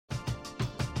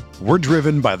We're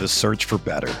driven by the search for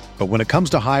better. But when it comes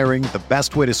to hiring, the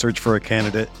best way to search for a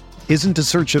candidate isn't to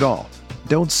search at all.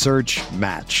 Don't search,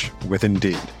 match with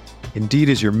Indeed. Indeed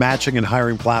is your matching and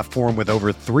hiring platform with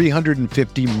over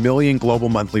 350 million global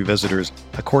monthly visitors,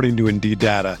 according to Indeed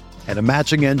data, and a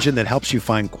matching engine that helps you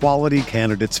find quality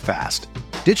candidates fast.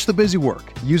 Ditch the busy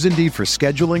work. Use Indeed for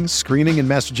scheduling, screening, and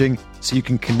messaging so you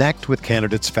can connect with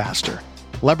candidates faster.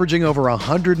 Leveraging over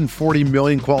 140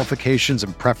 million qualifications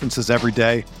and preferences every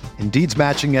day, Indeed's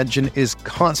matching engine is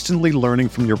constantly learning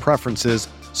from your preferences,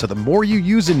 so the more you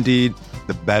use Indeed,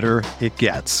 the better it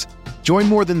gets. Join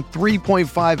more than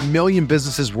 3.5 million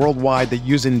businesses worldwide that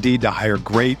use Indeed to hire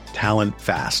great talent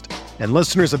fast. And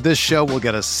listeners of this show will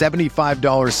get a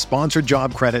 $75 sponsored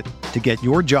job credit to get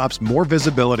your jobs more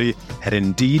visibility at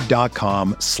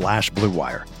Indeed.com/Blue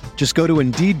Wire. Just go to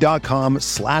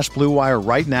Indeed.com/Blue Wire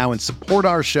right now and support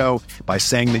our show by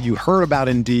saying that you heard about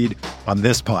Indeed on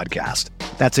this podcast.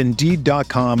 That's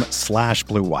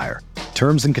Indeed.com/Blue Wire.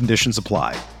 Terms and conditions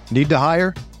apply. Need to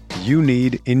hire? You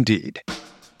need Indeed.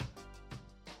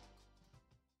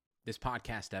 This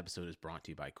podcast episode is brought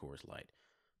to you by Coors Light.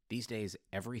 These days,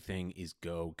 everything is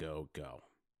go, go, go.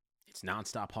 It's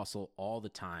nonstop hustle all the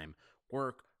time.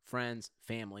 Work, friends,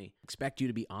 family, expect you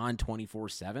to be on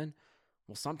 24/7.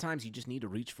 Well, sometimes you just need to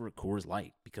reach for a Coors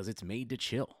Light because it's made to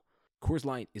chill. Coors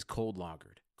Light is cold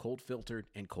lagered, cold filtered,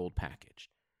 and cold packaged.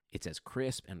 It's as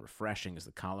crisp and refreshing as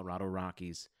the Colorado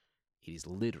Rockies. It is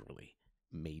literally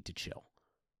made to chill.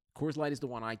 Coors Light is the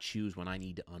one I choose when I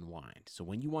need to unwind. So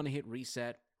when you want to hit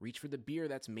reset, reach for the beer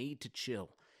that's made to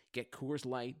chill. Get Coors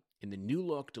Light in the new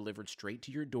look delivered straight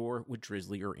to your door with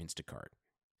Drizzly or Instacart.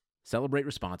 Celebrate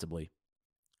responsibly.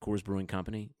 Coors Brewing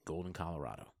Company, Golden,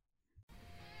 Colorado.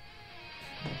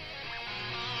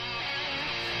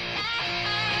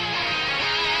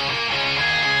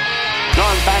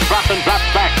 John Van Brassen drops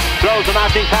back, throws an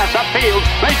arching pass upfield.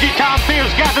 Reggie Tom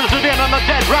Fields gathers it in on a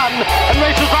dead run and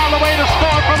races all the way to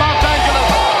score for Los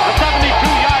Angeles. A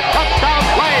 72-yard touchdown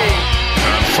play.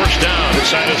 First down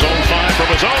inside his own 5 from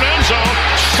his own end zone.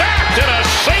 Sacked and a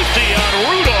safety on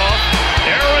Rudolph.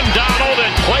 Aaron Donald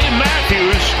and Clay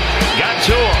Matthews got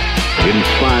to him.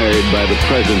 Inspired by the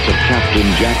presence of Captain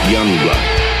Jack Youngblood,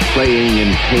 playing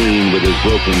in pain with his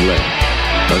broken leg.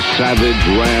 A savage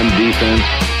Ram defense.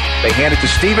 They hand it to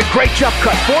Steven. Great jump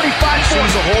cut. 45. Sees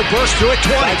a whole burst to it.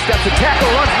 20. Steps a tackle.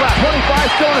 Runs left. 25.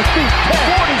 Still on his feet.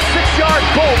 46-yard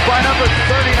goal by number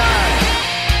 39.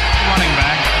 Running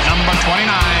back, number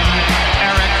 29,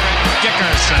 Eric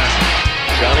Dickerson.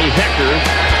 Johnny Hecker,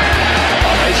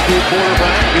 a high school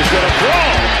quarterback, is going to throw.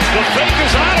 The fake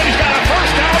is on it. He's got a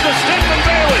first down to Stephen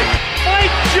Bailey.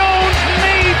 Mike Jones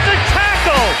made the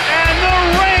tackle, and the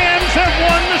Rams have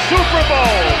won the Super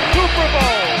Bowl. Super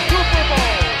Bowl. Super Bowl.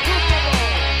 Super Bowl.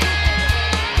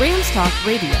 Rams Talk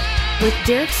Radio with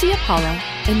Derek Ciapala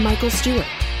and Michael Stewart.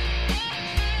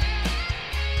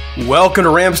 Welcome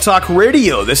to Rams Talk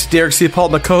Radio. This is Derek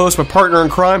Ciapala, my co-host, my partner in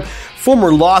crime,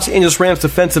 former Los Angeles Rams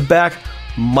defensive back,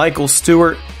 Michael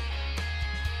Stewart.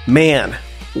 Man,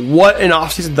 what an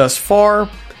offseason thus far,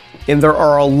 and there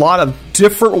are a lot of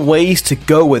different ways to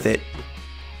go with it.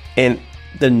 And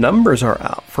the numbers are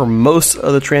out for most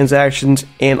of the transactions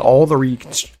and all the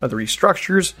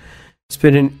restructures. It's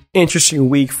been an interesting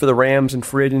week for the Rams and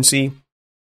free agency.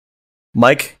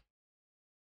 Mike,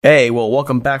 A, well,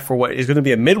 welcome back for what is going to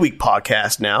be a midweek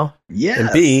podcast now. Yes. And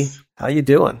B, how you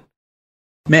doing?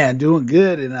 Man, doing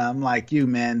good. And I'm like you,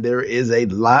 man, there is a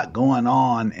lot going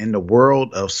on in the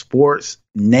world of sports,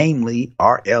 namely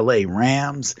our LA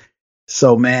Rams.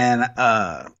 So, man,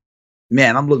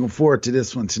 I'm looking forward to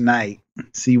this one tonight.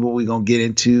 See what we're going to get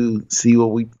into, see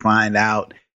what we find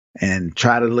out, and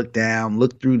try to look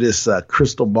through this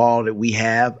crystal ball that we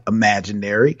have,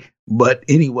 imaginary. But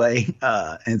anyway,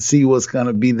 and see what's going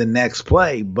to be the next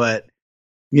play. But,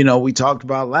 you know, we talked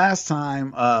about last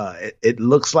time, it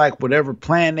looks like whatever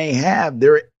plan they have,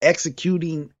 they're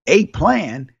executing a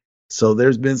plan. So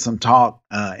there's been some talk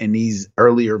in these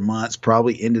earlier months,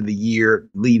 probably end of the year,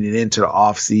 leading into the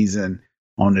off season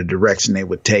on the direction they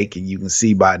would take. And you can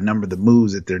see by a number of the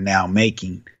moves that they're now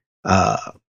making,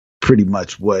 pretty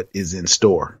much what is in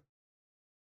store.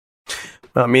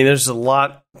 I mean, there's a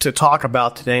lot to talk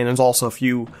about today, and there's also a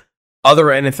few other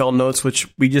NFL notes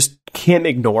which we just can't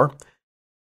ignore.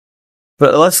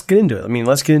 But let's get into it. I mean,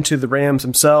 let's get into the Rams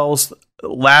themselves.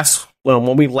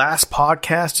 When we last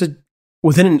podcasted,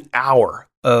 within an hour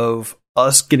of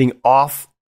us getting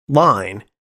offline,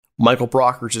 Michael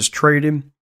Brockers is traded.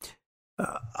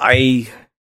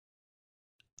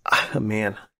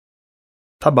 Man,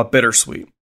 talk about bittersweet.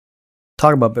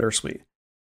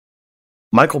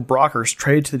 Michael Brockers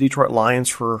traded to the Detroit Lions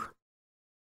for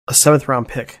A 7th round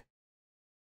pick.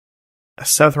 A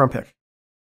 7th round pick.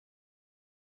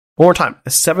 One more time. A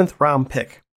 7th round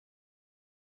pick.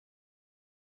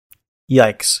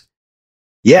 Yikes.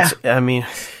 Yeah. I mean,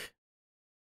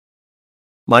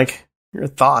 Mike, your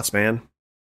thoughts, man.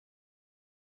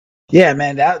 Yeah,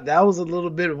 man, that was a little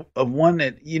bit of one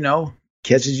that,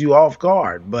 catches you off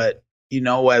guard. But,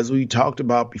 as we talked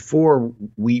about before,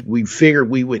 we figured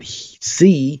we would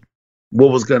see what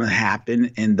was going to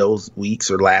happen in those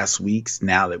weeks or last weeks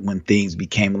now that when things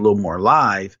became a little more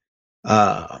live.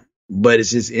 But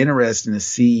it's just interesting to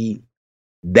see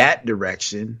that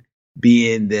direction,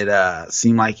 being that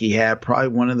seemed like he had probably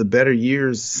one of the better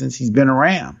years since he's been a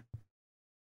Ram.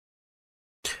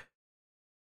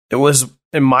 It was,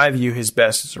 in my view, his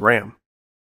best as a Ram.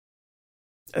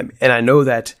 And I know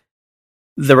that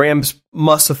the Rams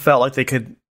must have felt like they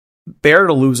could bear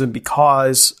to lose him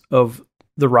because of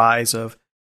the rise of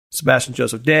Sebastian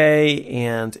Joseph Day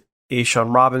and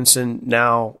A'Shawn Robinson,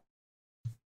 now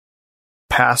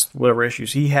past whatever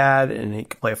issues he had, and he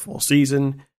could play a full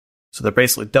season. So they're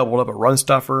basically doubled up a run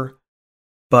stuffer.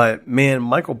 But man,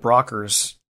 Michael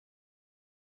Brockers,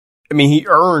 he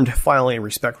earned finally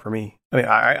respect for me.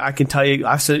 I can tell you,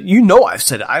 I've said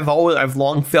it. I've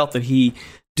long felt that he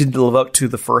didn't live up to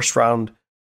the first round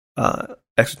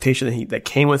expectation that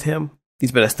came with him.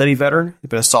 He's been a steady veteran, he's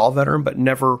been a solid veteran, but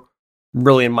never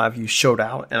really, in my view, showed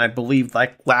out. And I believe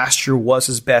like last year was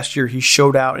his best year. He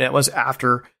showed out, and it was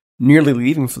after nearly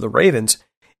leaving for the Ravens.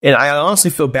 And I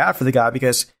honestly feel bad for the guy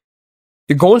because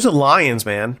you're going to the Lions,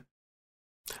 man.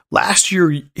 Last year,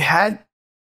 you had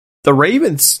the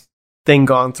Ravens thing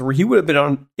gone through, he would have been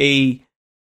on a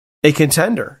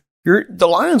contender. The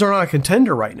Lions are not a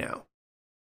contender right now.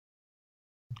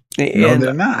 No,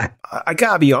 they're not. I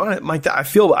gotta be honest, Mike. I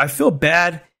feel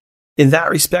bad in that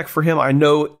respect for him. I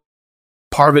know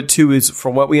part of it too is,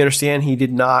 from what we understand, he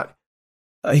could not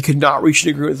reach an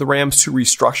agreement with the Rams to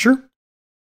restructure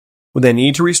when they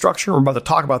need to restructure. We're about to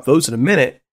talk about those in a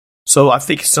minute. So I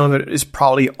think some of it is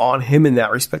probably on him in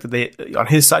that respect. That on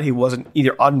his side, he wasn't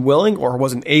either unwilling or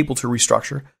wasn't able to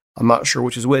restructure. I'm not sure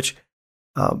which is which.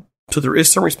 So there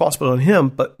is some responsibility on him.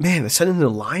 But man, sending the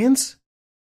Lions.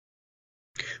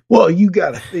 Well, you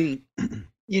got to think.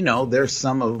 There's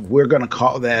some of, we're going to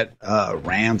call that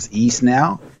Rams East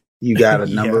now. You got a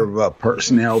number of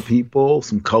personnel people,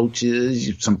 some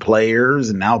coaches, some players,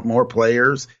 and now more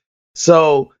players.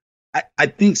 So I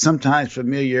think sometimes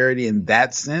familiarity in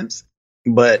that sense,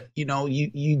 but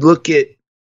you look at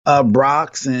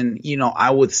Brock's, and I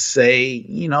would say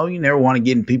you never want to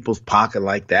get in people's pocket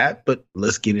like that, but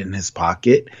let's get in his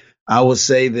pocket. I would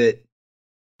say that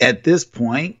at this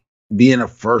point, being a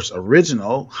first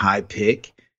original high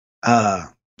pick,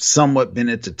 somewhat been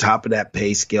at the top of that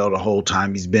pay scale the whole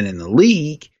time he's been in the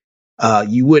league.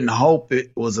 You wouldn't hope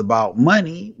it was about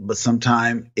money, but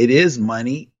sometimes it is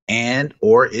money and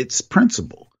or it's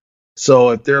principle.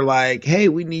 So if they're like, hey,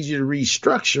 we need you to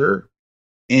restructure,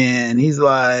 and he's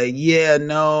like, yeah,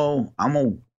 no,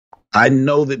 I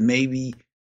know that maybe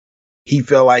he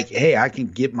felt like, hey, I can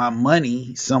get my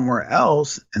money somewhere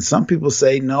else. And some people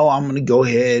say, no, I'm going to go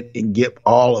ahead and get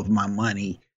all of my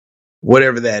money,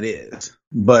 whatever that is.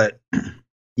 But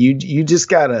you just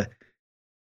gotta,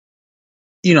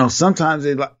 sometimes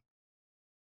they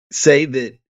say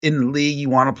that in the league you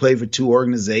want to play for two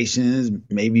organizations,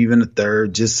 maybe even a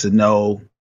third, just to know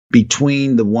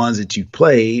between the ones that you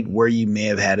played where you may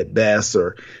have had it best,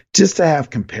 or just to have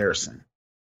comparison.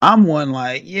 I'm one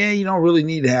like, you don't really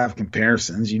need to have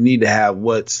comparisons. You need to have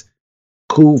what's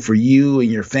cool for you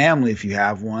and your family if you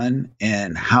have one,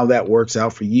 and how that works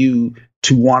out for you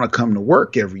to want to come to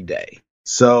work every day.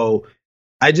 So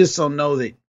I just don't know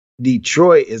that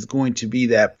Detroit is going to be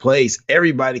that place.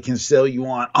 Everybody can sell you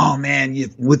on, oh man,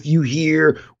 with you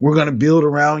here, we're going to build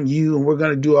around you and we're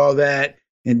going to do all that.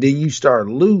 And then you start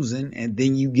losing, and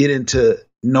then you get into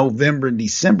November and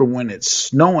December when it's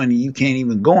snowing and you can't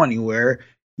even go anywhere.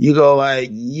 You go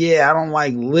like, I don't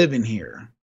like living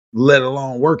here, let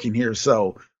alone working here.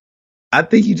 So I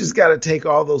think you just got to take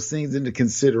all those things into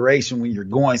consideration when you're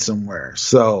going somewhere.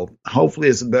 So hopefully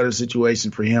it's a better situation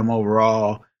for him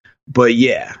overall. But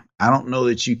I don't know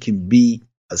that you can beat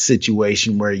a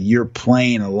situation where you're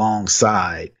playing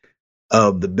alongside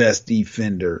of the best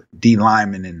defender, D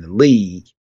lineman in the league.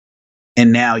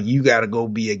 And now you got to go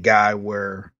be a guy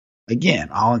where, again,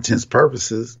 all intents and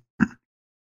purposes,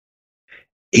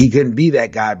 he couldn't be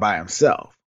that guy by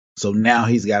himself. So now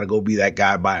he's got to go be that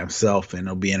guy by himself, and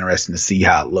it'll be interesting to see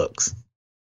how it looks.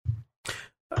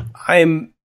 I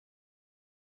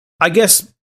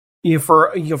guess,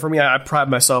 for me, I pride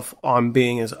myself on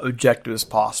being as objective as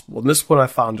possible. And this one I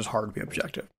found just hard to be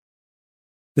objective.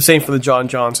 The same for the John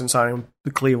Johnson signing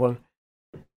with Cleveland.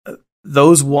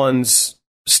 Those ones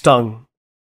stung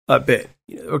a bit.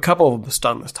 A couple of them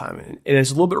stung this time, and it's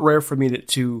a little bit rare for me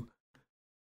to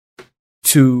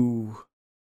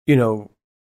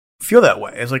feel that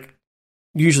way. It's like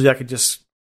usually I could just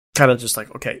kind of just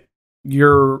like, okay,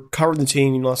 you're covering the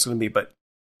team, you know what's going to be, but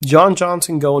John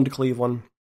Johnson going to Cleveland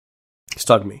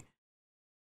stung me.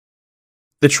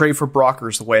 The trade for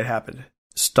Brockers, the way it happened,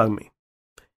 stung me.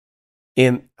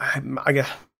 And I guess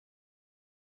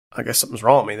something's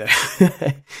wrong with me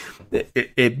there.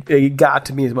 it got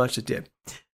to me as much as it did.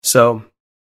 So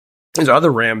there's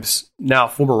other Rams, now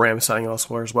former Rams signing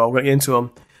elsewhere as well. We're going to get into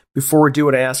them. Before we do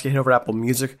it, I ask you to head over to Apple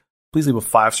Music. Please leave a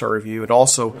 5-star review. And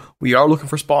also, we are looking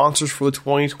for sponsors for the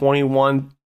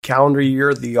 2021 calendar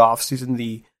year, the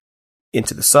offseason,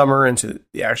 into the summer, into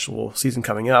the actual season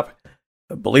coming up.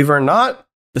 But believe it or not,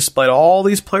 despite all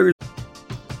these players,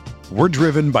 we're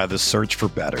driven by the search for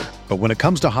better. But when it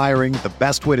comes to hiring, the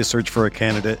best way to search for a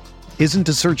candidate isn't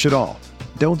to search at all.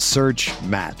 Don't search,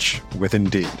 match with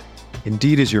Indeed.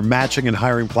 Indeed is your matching and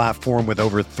hiring platform with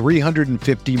over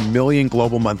 350 million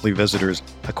global monthly visitors,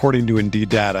 according to Indeed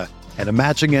data, and a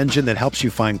matching engine that helps you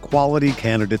find quality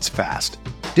candidates fast.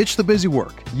 Ditch the busy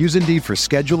work. Use Indeed for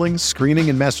scheduling, screening,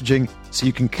 and messaging so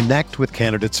you can connect with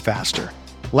candidates faster.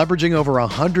 Leveraging over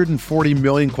 140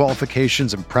 million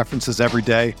qualifications and preferences every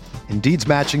day, Indeed's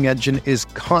matching engine is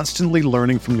constantly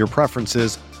learning from your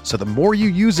preferences, so the more you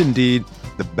use Indeed,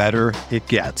 the better it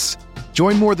gets.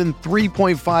 Join more than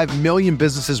 3.5 million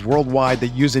businesses worldwide that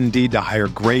use Indeed to hire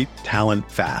great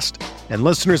talent fast. And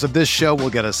listeners of this show will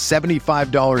get a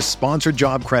 $75 sponsored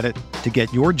job credit to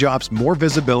get your jobs more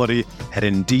visibility at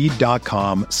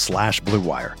Indeed.com/Blue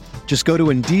Wire. Just go to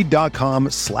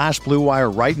Indeed.com/Blue Wire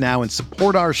right now and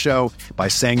support our show by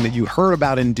saying that you heard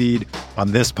about Indeed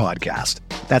on this podcast.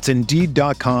 That's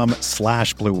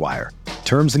Indeed.com/Blue Wire.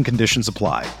 Terms and conditions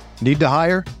apply. Need to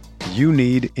hire? You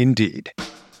need Indeed.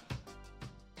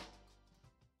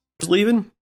 Leaving,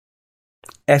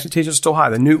 expectations are still high.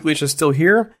 The nucleus is still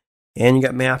here, and you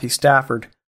got Matthew Stafford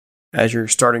as your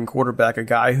starting quarterback, a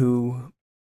guy who,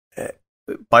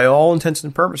 by all intents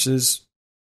and purposes,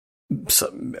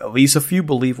 at least a few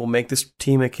believe will make this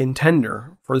team a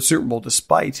contender for the Super Bowl,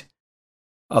 despite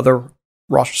other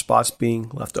roster spots being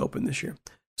left open this year.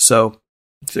 So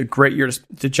it's a great year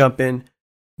to jump in.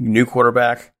 New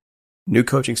quarterback, new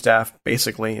coaching staff,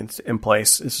 basically in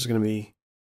place. This is going to be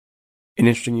an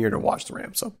interesting year to watch the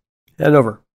Rams. So head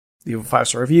over, leave a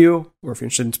 5-star review, or if you're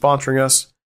interested in sponsoring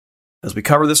us as we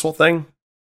cover this whole thing,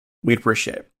 we'd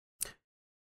appreciate it.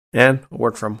 And a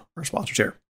word from our sponsors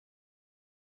here.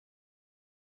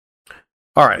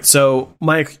 All right, so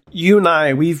Mike, you and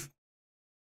I, we've,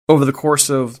 over the course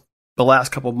of the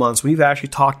last couple of months, we've actually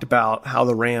talked about how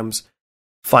the Rams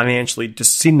financially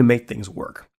just seem to make things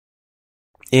work.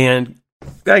 And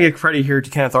gotta give credit here to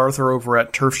Kenneth Arthur over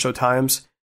at Turf Show Times.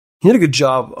 He did a good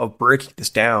job of breaking this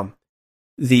down.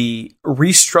 The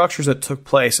restructures that took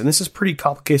place, and this is pretty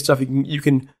complicated stuff. You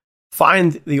can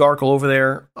find the article over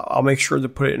there. I'll make sure to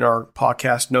put it in our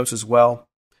podcast notes as well.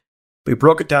 We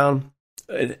broke it down,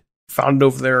 found it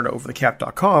over there at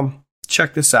overthecap.com.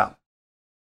 Check this out.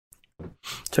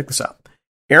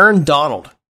 Aaron Donald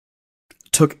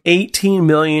took $18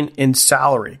 million in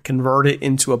salary, converted it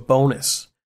into a bonus,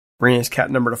 bringing his cap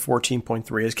number to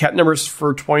 14.3. His cap numbers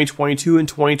for 2022 and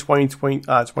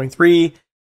 2023,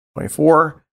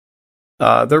 24,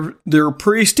 they're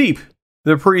pretty steep.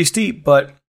 They're pretty steep,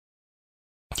 but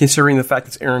considering the fact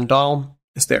that Aaron Donald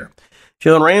is there.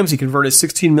 Jalen Ramsey converted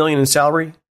 $16 million in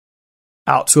salary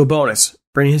out to a bonus,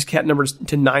 bringing his cap numbers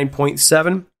to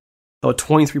 9.7. A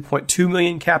 $23.2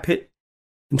 million cap hit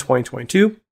in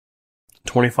 2022,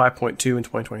 25.2 in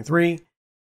 2023.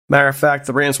 Matter of fact,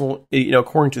 the Rams will,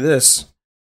 according to this,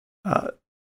 the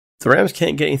Rams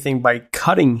can't get anything by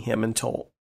cutting him until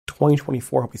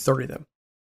 2024. He'll be 30 of them.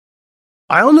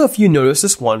 I don't know if you noticed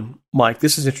this one, Mike.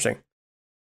 This is interesting.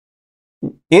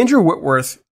 Andrew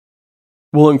Whitworth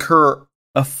will incur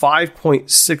a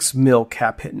 $5.6 million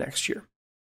cap hit next year.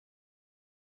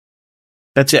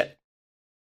 That's it.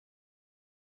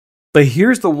 But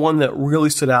here's the one that really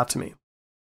stood out to me.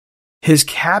 His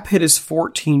cap hit is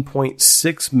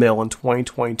 $14.6 million in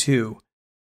 2022,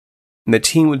 and the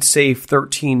team would save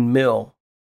 $13 million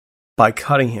by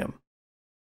cutting him.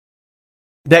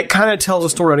 That kind of tells a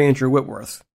story about Andrew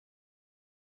Whitworth.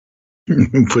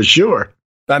 For sure.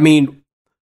 I mean,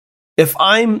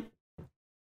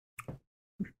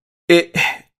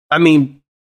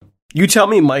 you tell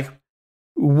me, Mike,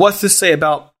 what's this say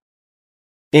about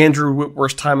Andrew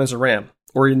Whitworth's time as a Ram,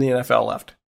 or in the NFL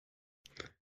left?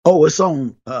 Oh, it's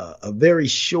on a very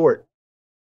short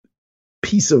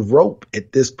piece of rope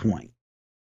at this point.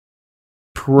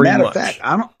 Matter of fact,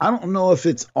 I don't know if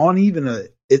it's on even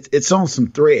it's on some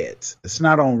threads. It's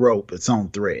not on rope. It's on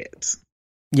threads.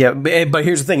 Yeah, but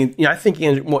here's the thing. I think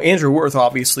Andrew Whitworth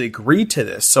obviously agreed to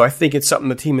this, so I think it's something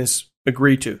the team has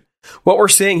agreed to. What we're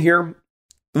saying here,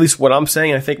 at least what I'm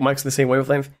saying, and I think Mike's in the same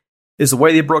wavelength, is the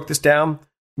way they broke this down.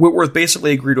 Whitworth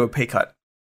basically agreed to a pay cut.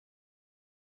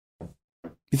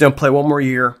 He's going to play one more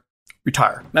year,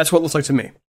 retire. That's what it looks like to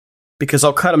me, because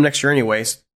I'll cut him next year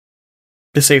anyways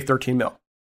to save $13 million.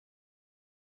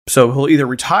 So he'll either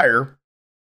retire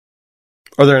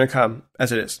or they're going to come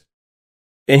as it is.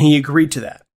 And he agreed to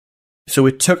that. So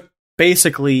it took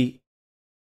basically,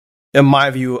 in my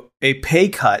view, a pay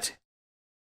cut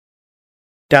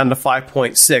down to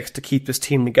 5.6 to keep this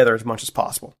team together as much as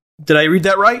possible. Did I read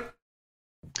that right?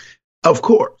 Of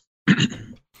course.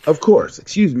 Of course.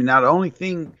 Excuse me. Now, the only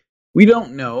thing we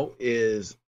don't know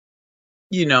is,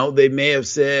 they may have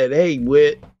said, hey,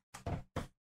 Whit,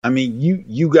 I mean,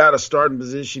 you got a starting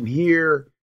position here.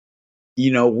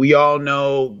 We all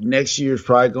know next year is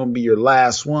probably going to be your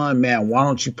last one. Man, why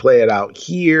don't you play it out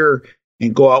here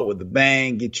and go out with a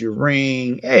bang, get your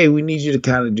ring? Hey, we need you to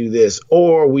kind of do this.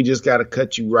 Or we just got to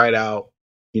cut you right out,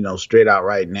 straight out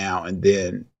right now, and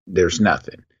then there's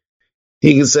nothing.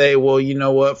 He can say, well, you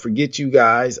know what? Forget you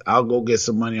guys. I'll go get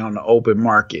some money on the open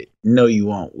market. No, you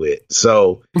won't, Whit.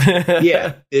 So,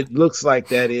 yeah, it looks like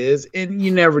that is. And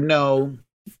you never know,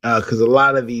 because a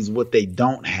lot of these, what they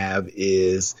don't have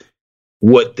is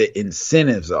what the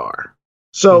incentives are.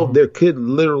 So there could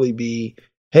literally be,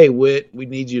 hey, Whit, we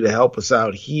need you to help us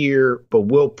out here, but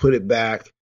we'll put it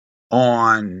back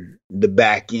on the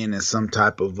back end as some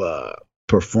type of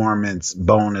performance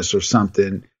bonus or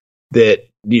something that,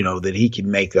 that he can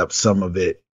make up some of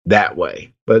it that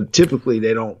way. But typically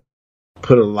they don't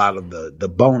put a lot of the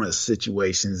bonus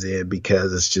situations in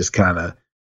because it's just kind of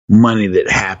money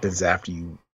that happens after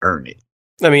you earn it.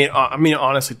 I mean,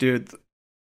 honestly, dude,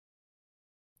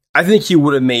 I think he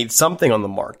would have made something on the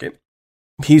market.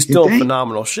 He's still in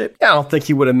phenomenal shape. Yeah, I don't think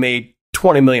he would have made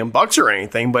 $20 million or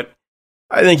anything, but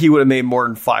I think he would have made more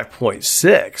than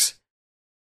 5.6.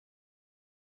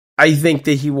 I think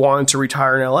that he wanted to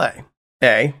retire in LA.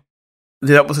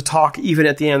 That was a talk even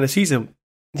at the end of the season.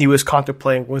 He was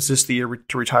contemplating, was this the year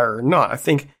to retire or not? I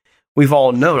think we've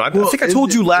all known. I think I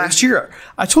told you last year.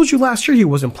 I told you last year he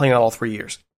wasn't playing out all 3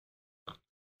 years.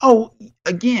 Oh,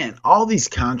 again, all these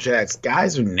contracts,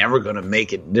 guys are never going to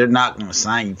make it. They're not going to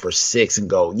sign you for 6 and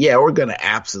go, yeah, we're going to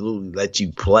absolutely let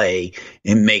you play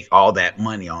and make all that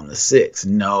money on the 6.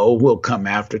 No, we'll come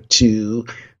after 2,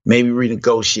 maybe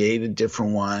renegotiate a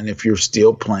different one if you're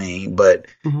still playing. But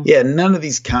yeah, none of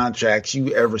these contracts,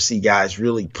 you ever see guys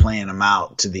really playing them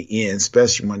out to the end,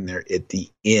 especially when they're at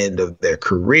the end of their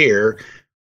career,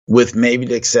 with maybe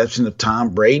the exception of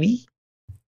Tom Brady.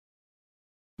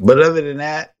 But other than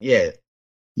that, yeah,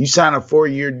 you sign a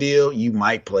 4-year deal, you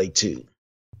might play 2.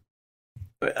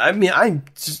 I mean,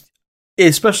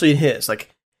 especially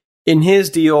in his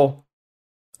deal,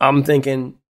 I'm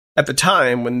thinking at the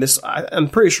time when I'm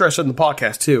pretty sure I said in the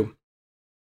podcast too,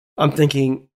 I'm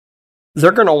thinking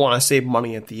they're going to want to save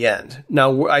money at the end.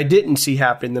 Now, I didn't see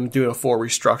happening them doing a full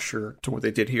restructure to what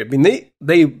they did here. I mean,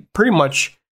 they pretty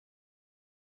much,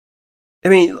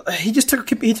 he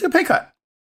took a pay cut.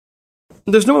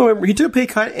 There's no way he took a pay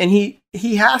cut, and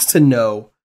he has to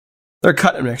know they're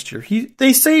cutting him next year.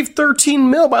 They saved $13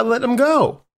 million by letting him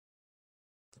go,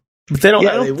 but they don't.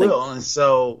 Yeah, they will. And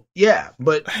so, yeah,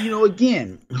 but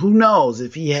again, who knows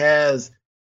if he has,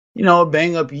 a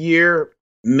bang up year?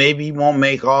 Maybe he won't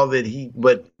make all that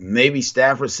but maybe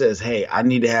Stafford says, "Hey, I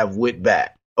need to have Whit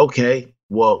back." Okay,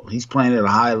 well, he's playing at a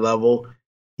high level.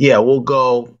 Yeah, we'll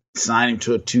go sign him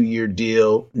to a 2-year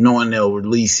deal, knowing they'll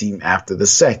release him after the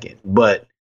 2nd. But,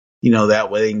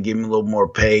 that way they can give him a little more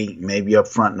pay, maybe up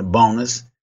front in a bonus.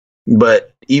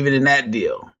 But even in that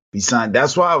deal, he signed.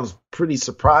 That's why I was pretty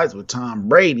surprised with Tom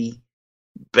Brady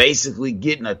basically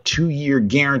getting a 2-year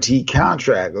guaranteed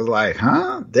contract. I was like,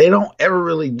 huh? They don't ever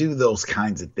really do those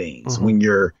kinds of things when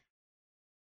you're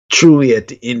truly at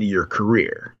the end of your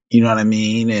career. You know what I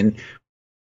mean? And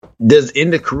does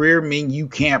end of career mean you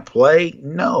can't play?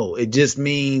 No, it just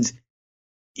means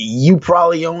you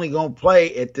probably only going to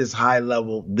play at this high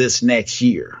level this next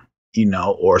year,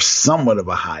 or somewhat of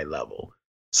a high level.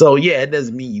 So, yeah, it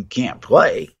doesn't mean you can't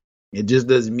play. It just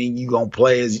doesn't mean you're going to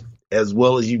play as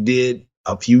well as you did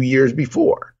a few years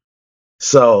before.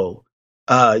 So,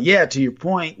 yeah, to your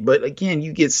point. But again,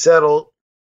 you get settled.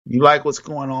 You like what's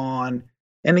going on.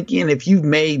 And again, if you've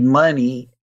made money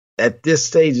at this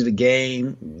stage of the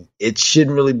game, it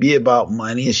shouldn't really be about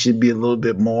money. It should be a little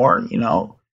bit more,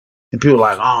 And people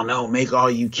are like, oh no, make all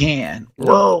you can.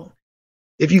 Well,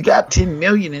 if you got $10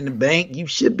 million in the bank, you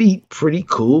should be pretty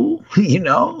cool,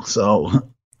 So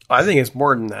I think it's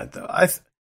more than that, though.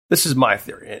 This is my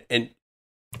theory, and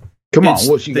come on,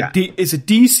 what you got? It's a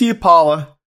DC Apollo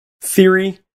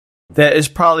theory that is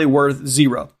probably worth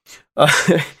zero.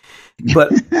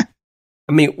 But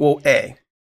I mean, the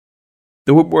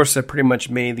Whitworths have pretty much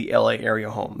made the LA area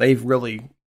home. They've really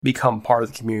become part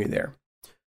of the community there.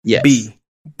 Yes. B,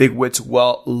 Big Whit's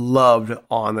well loved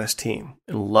on this team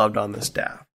and loved on the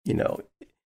staff.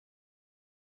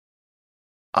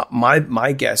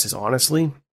 My guess is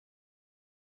honestly,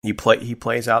 he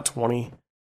plays out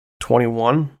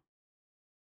 2021.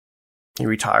 He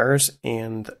retires,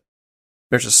 and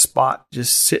there's a spot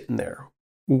just sitting there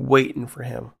waiting for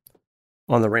him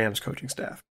on the Rams coaching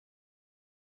staff.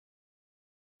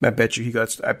 I bet you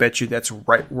that's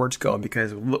right where it's going,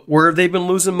 because where have they been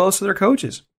losing most of their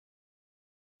coaches?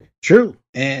 True.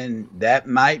 And that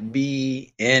might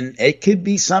be, and it could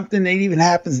be something that even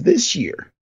happens this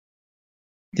year.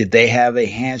 Did they have a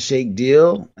handshake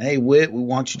deal? Hey, Whit, we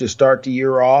want you to start the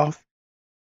year off.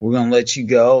 We're going to let you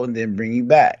go and then bring you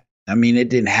back. I mean, it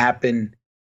didn't happen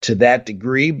to that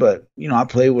degree, but, I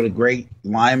played with a great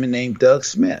lineman named Doug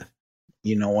Smith,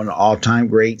 one of the all-time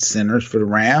great centers for the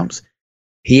Rams.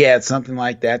 He had something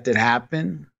like that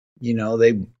happened.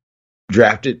 They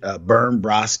drafted Bernd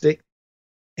Brostek,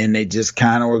 and they just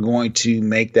kind of were going to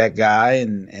make that guy.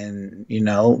 And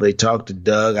they talked to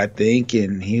Doug, I think,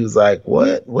 and he was like,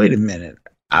 what? Wait a minute.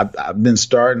 I've been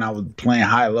starting. I was playing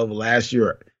high level last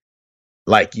year.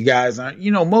 Like, you guys aren't,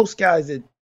 most guys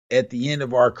at the end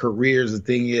of our careers, the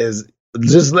thing is,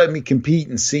 just let me compete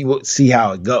and see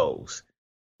how it goes,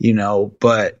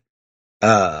 but,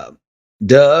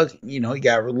 Doug, he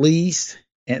got released,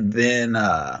 and then,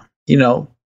 a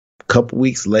couple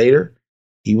weeks later,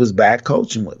 he was back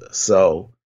coaching with us.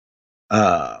 So,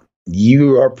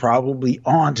 you are probably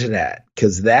on to that,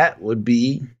 because that would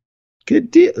be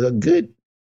a good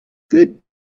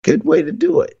way to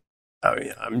do it. I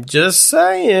mean, I'm just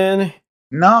saying.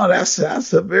 No,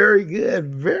 that's a very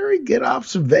good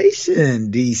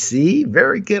observation, DC.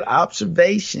 Very good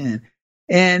observation.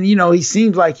 And, he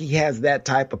seems like he has that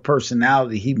type of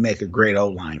personality. He'd make a great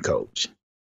O-line coach.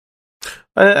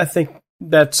 I think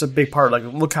that's a big part. Like,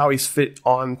 look how he's fit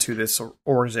onto this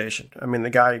organization. I mean, the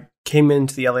guy came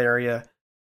into the LA area,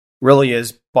 really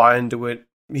is bought into it.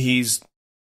 You've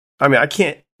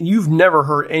never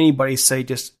heard anybody say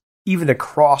just even a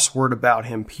cross word about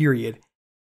him, period.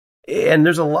 And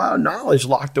there's a lot of knowledge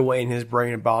locked away in his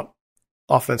brain about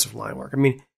offensive line work. I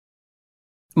mean,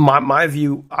 my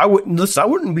view, I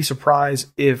wouldn't be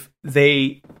surprised if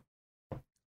they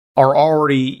are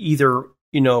already either,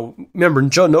 remember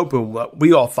Joe Noteboom, what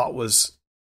we all thought was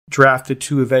drafted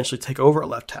to eventually take over at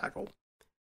left tackle.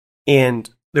 And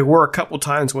there were a couple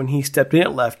times when he stepped in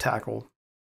at left tackle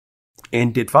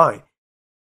and did fine.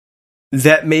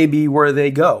 That may be where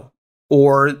they go.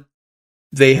 Or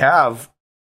they have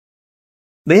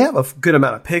a good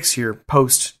amount of picks here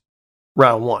post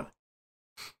round one.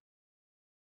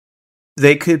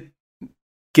 They could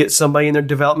get somebody in there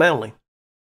developmentally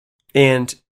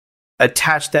and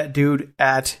attach that dude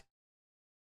at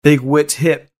Big Whit's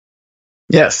hip.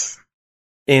 Yes.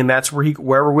 And that's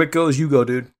wherever Whit goes, you go,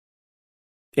 dude.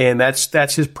 And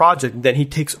that's his project. And then he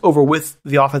takes over with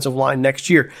the offensive line next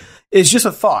year. It's just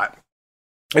a thought.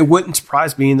 It wouldn't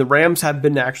surprise me. And the Rams have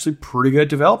been actually pretty good at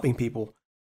developing people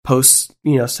post,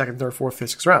 second, third, fourth,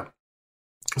 fifth, sixth round.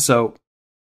 So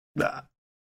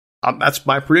that's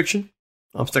my prediction.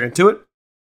 I'm sticking to it.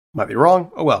 Might be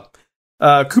wrong. Oh well.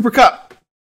 Cooper Kupp,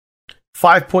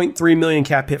 $5.3 million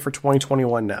cap hit for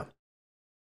 2021 now.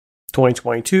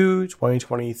 2022,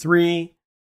 2023,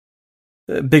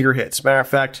 bigger hits. Matter of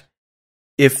fact,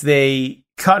 if they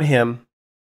cut him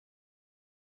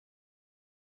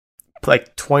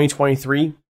like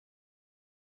 2023,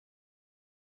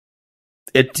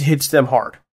 it hits them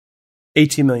hard.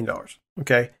 $18 million.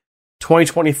 Okay.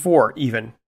 2024,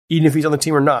 even if he's on the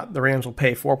team or not, the Rams will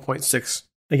pay 4.6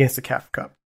 against the cap for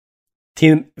Kupp.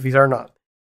 Team, if he's there or not.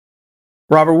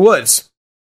 Robert Woods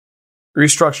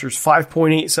restructures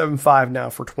 $5.875 now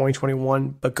for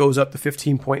 2021, but goes up to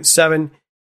 $15.7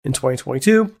 in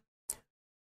 2022.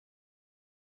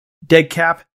 Dead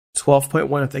cap,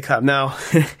 12.1 if they cut him. Now,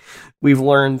 we've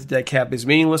learned the dead cap is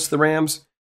meaningless to the Rams.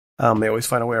 They always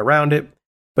find a way around it.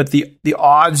 But the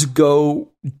odds do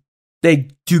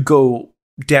go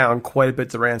down quite a bit.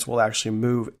 The Rams will actually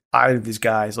move either of these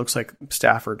guys. Looks like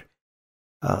Stafford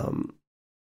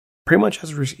pretty much has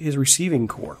his receiving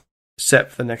core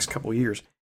set for the next couple of years.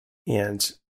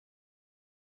 And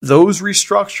those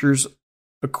restructures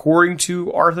according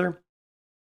to Arthur,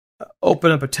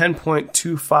 open up a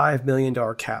 $10.25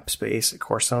 million cap space. Of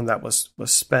course, some of that was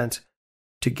spent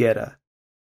to get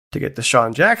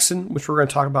Deshaun Jackson, which we're going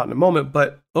to talk about in a moment.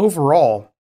 But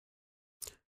overall,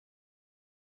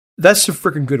 that's some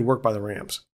freaking good work by the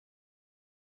Rams.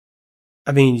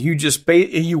 I mean,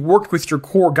 you worked with your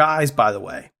core guys, by the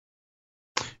way.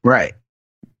 Right.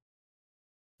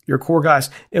 Your core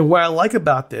guys. And what I like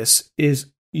about this is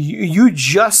you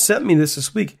just sent me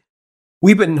this week.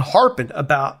 We've been harping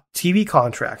about TV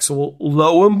contracts. So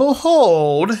lo and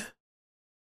behold,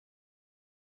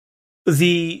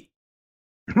 the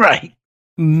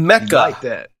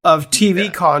mecca of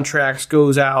TV contracts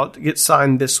goes out, gets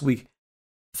signed this week.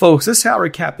 Folks, this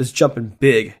salary cap is jumping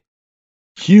big.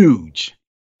 Huge.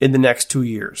 In the next 2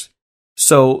 years.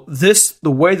 So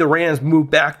the way the Rams move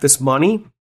back this money,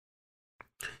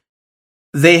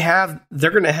 they're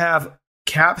going to have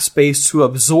cap space to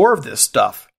absorb this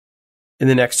stuff in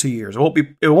the next 2 years.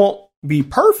 It won't be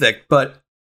perfect, but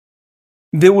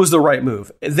it was the right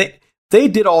move. They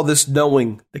did all this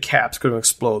knowing the cap's going to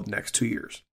explode the next 2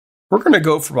 years. We're going to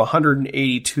go from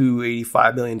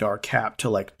 $182-85 million cap to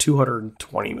like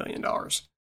 $220 million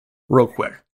real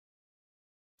quick.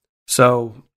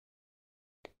 So,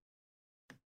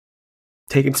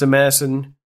 taking some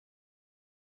medicine,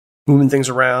 moving things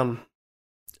around.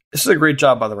 This is a great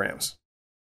job by the Rams.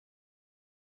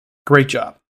 Great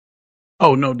job.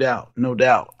 Oh, no doubt. No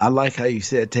doubt. I like how you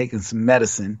said taking some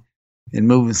medicine and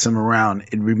moving some around.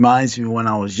 It reminds me when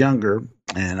I was younger,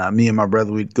 and me and my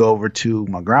brother, we'd go over to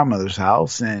my grandmother's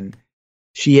house, and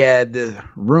she had the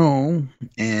room,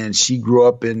 and she grew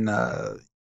up in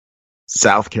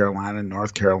South Carolina,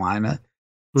 North Carolina.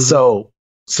 Mm-hmm. So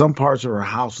some parts of her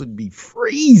house would be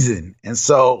freezing. And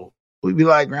so we'd be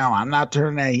like, Grandma, I'm not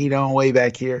turning that heat on way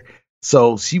back here.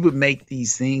 So she would make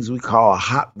these things we call a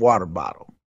hot water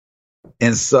bottle.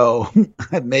 And so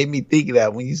it made me think of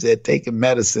that when you said taking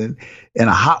medicine, and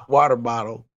a hot water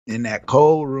bottle in that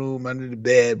cold room under the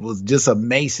bed was just a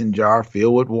mason jar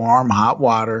filled with warm, hot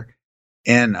water.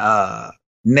 And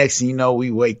next thing you know,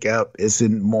 we wake up, it's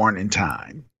in morning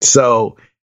time. So,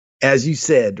 as you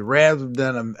said, the Rams have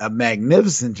done a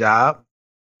magnificent job.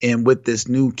 And with this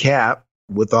new cap,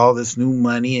 with all this new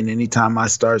money, and anytime I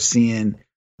start seeing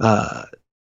Jeff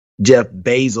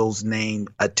Bezos' name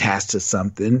attached to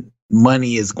something,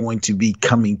 money is going to be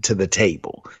coming to the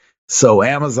table. So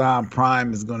Amazon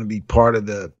Prime is going to be part of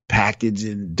the package,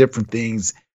 and different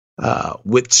things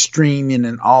with streaming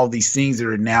and all these things that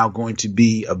are now going to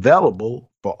be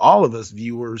available for all of us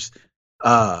viewers.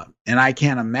 And I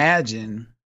can't imagine,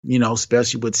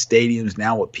 especially with stadiums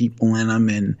now with people in them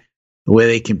and the way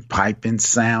they can pipe in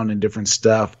sound and different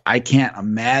stuff. I can't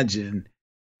imagine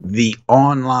the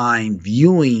online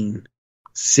viewing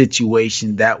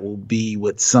situation that will be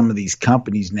with some of these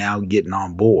companies now getting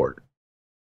on board.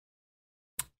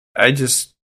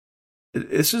 This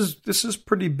is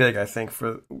pretty big, I think,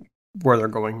 for where they're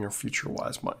going here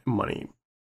future-wise, money.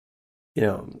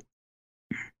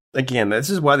 Again, this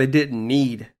is why they didn't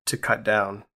need to cut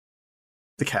down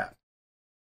the cap.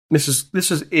 This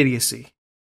is idiocy.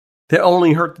 They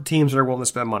only hurt the teams that are willing to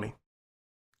spend money,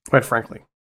 quite frankly.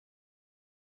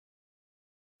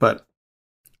 But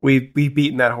we've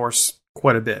beaten that horse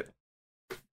quite a bit.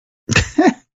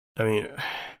 I mean,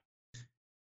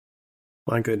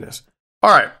 my goodness.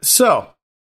 All right, so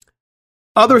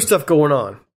other stuff going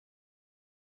on.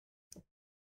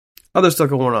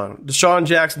 Deshaun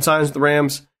Jackson signs with the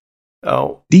Rams.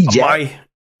 Oh, DJ.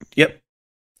 Yep.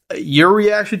 Your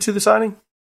reaction to the signing?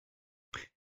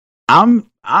 I'm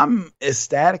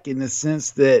ecstatic in the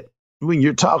sense that when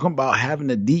you're talking about having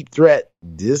a deep threat,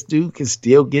 this dude can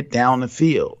still get down the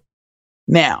field.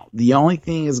 Now, the only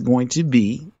thing is going to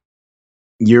be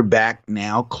you're back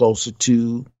now closer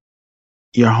to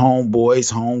your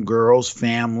homeboys, homegirls,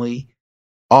 family,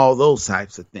 all those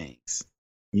types of things.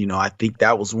 I think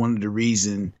that was one of the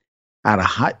reasons out of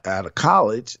high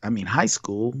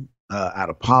school, out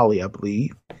of Poly, I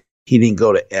believe, he didn't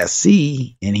go to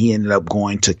SC, and he ended up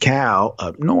going to Cal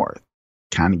up north,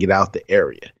 kind of get out the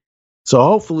area. So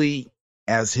hopefully,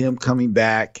 as him coming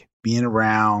back, being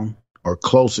around or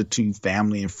closer to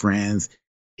family and friends,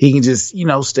 he can just,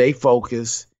 stay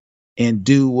focused and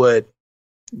do what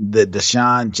the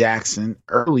Deshaun Jackson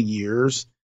early years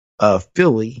of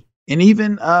Philly, and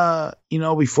even,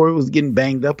 before he was getting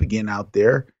banged up again out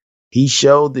there, he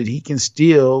showed that he can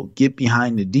still get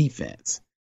behind the defense.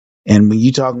 And when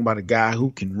you're talking about a guy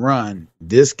who can run,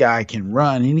 this guy can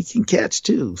run and he can catch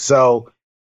too. So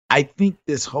I think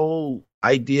this whole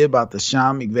idea about the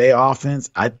Sean McVay offense,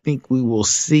 I think we will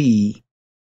see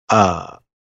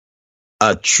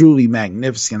a truly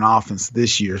magnificent offense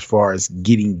this year as far as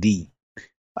getting deep.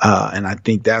 And I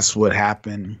think that's what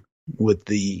happened with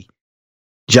the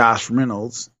Josh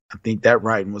Reynolds. I think that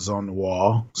writing was on the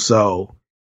wall. So,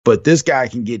 but this guy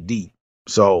can get deep.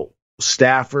 So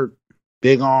Stafford,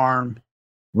 big arm,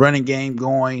 running game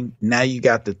going. Now you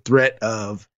got the threat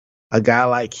of a guy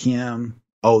like him.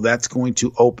 Oh, that's going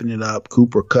to open it up.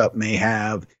 Cooper Kupp may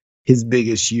have his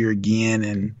biggest year again.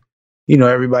 And, you know,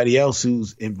 everybody else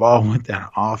who's involved with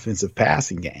that offensive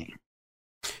passing game.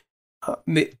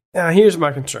 Here's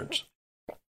my concerns.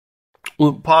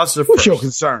 Well, positive What's first. your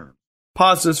concern?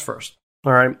 Positives first.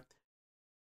 All right.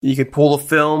 You could pull the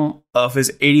film of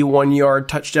his 81-yard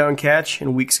touchdown catch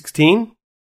in Week 16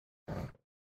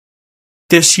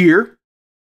 this year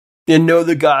and know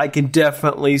the guy can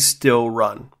definitely still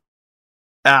run.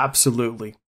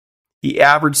 Absolutely. He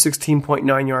averaged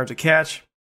 16.9 yards a catch,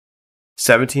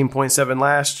 17.7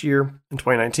 last year in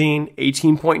 2019,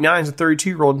 18.9 as a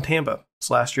 32-year-old in Tampa. This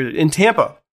last year in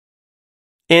Tampa.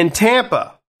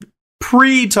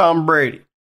 Pre-Tom Brady.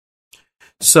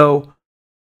 So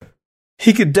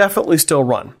he could definitely still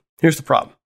run. Here's the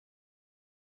problem.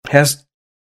 Has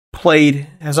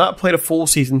not played a full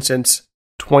season since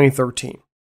 2013.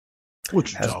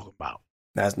 What you talking about?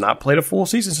 Has not played a full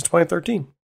season since 2013.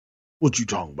 What you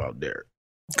talking about, Derek?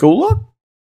 Go look.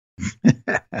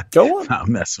 Go on.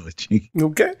 I'm messing with you.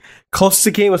 Okay. Closest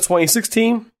it came was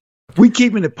 2016. We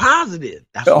keeping it positive.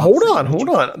 Hold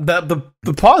on.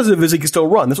 The positive is he can still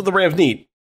run. That's what the Rams need.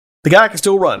 The guy can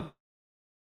still run.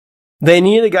 They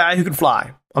need a guy who can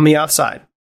fly on the outside.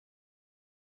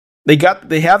 They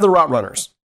have the route runners.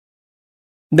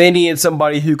 They needed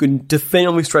somebody who can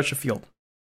definitively stretch the field.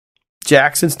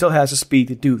 Jackson still has the speed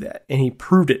to do that, and he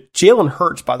proved it. Jalen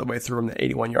Hurts, by the way, threw him the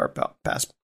 81-yard pass.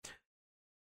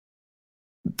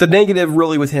 The negative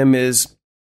really with him is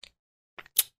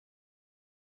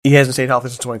he hasn't stayed healthy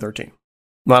since 2013.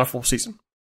 Not a full season.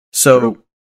 So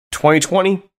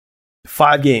 2020,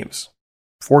 5 games,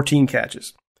 14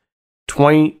 catches.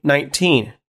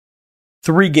 2019,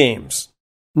 3 games,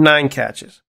 9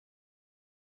 catches.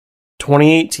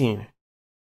 2018,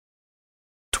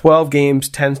 12 games,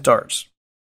 10 starts.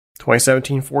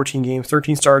 2017, 14 games,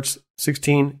 13 starts.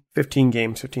 16, 15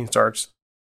 games, 15 starts.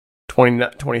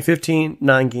 2015,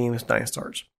 9 games, 9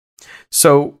 starts.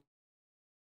 So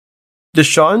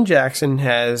Deshaun Jackson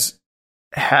has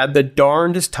had the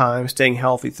darndest time staying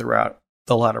healthy throughout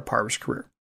the latter part of his career.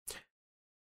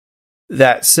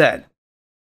 That said,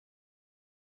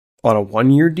 on a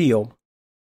 1-year deal,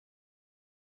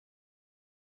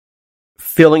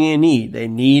 filling a need. They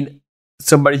need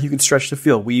somebody who can stretch the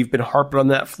field. We've been harping on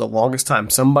that for the longest time.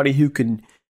 Somebody who can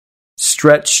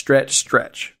stretch.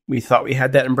 We thought we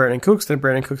had that in Brandon Cooks, then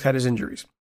Brandon Cooks had his injuries.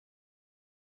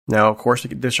 Now, of course, we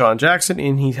get Deshaun Jackson,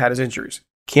 and he's had his injuries.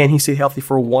 Can he stay healthy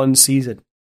for 1 season?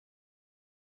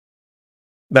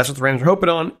 That's what the Rams are hoping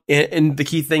on, and the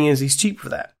key thing is he's cheap for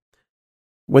that.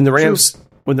 When the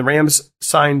Rams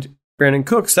signed Brandon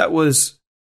Cooks, that was,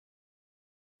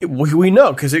 we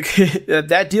know, because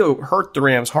that deal hurt the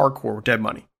Rams hardcore with dead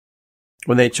money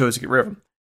when they chose to get rid of him.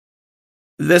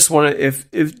 This one, if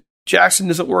Jackson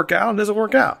doesn't work out, it doesn't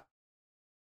work out.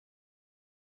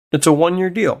 It's a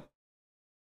 1-year deal.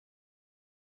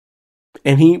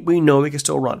 And we know he can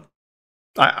still run.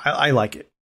 I like it.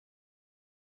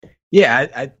 Yeah,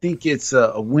 I think it's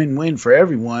a win-win for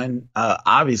everyone.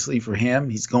 Obviously, for him,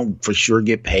 he's going to for sure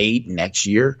get paid next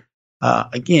year.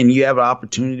 Again, you have an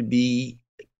opportunity to be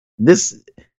this.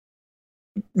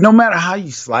 No matter how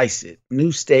you slice it,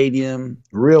 new stadium,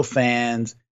 real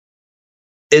fans.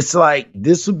 It's like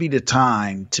this would be the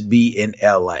time to be in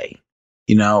LA,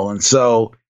 and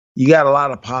so you got a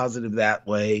lot of positive that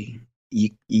way.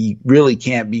 You really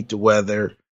can't beat the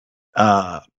weather.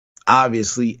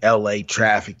 Obviously, LA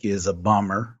traffic is a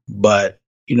bummer, but,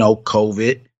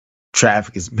 COVID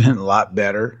traffic has been a lot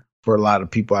better for a lot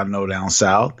of people I know down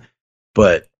south.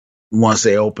 But once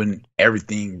they open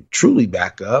everything truly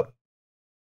back up,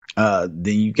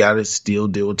 then you got to still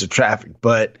deal with the traffic.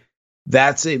 But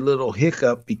that's a little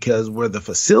hiccup because where the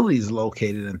facility is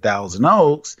located in Thousand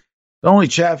Oaks, the only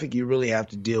traffic you really have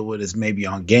to deal with is maybe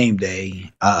on game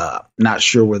day. Not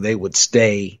sure where they would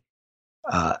stay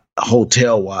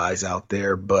hotel wise out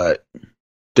there, but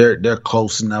they're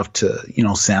close enough to,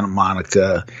 Santa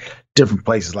Monica, different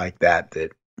places like that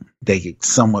they could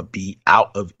somewhat be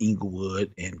out of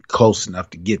Inglewood and close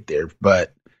enough to get there.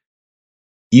 But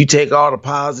you take all the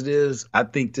positives. I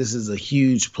think this is a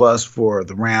huge plus for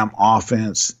the Ram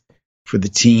offense, for the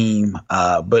team.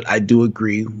 But I do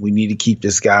agree we need to keep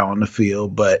this guy on the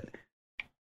field. But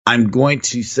I'm going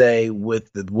to say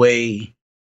with the way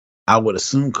I would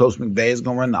assume Coach McVay is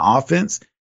going to run the offense.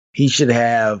 He should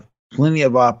have plenty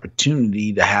of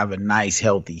opportunity to have a nice,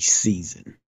 healthy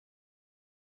season.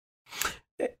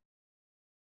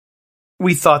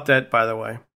 We thought that, by the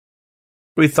way.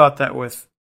 We thought that with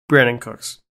Brandon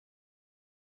Cooks.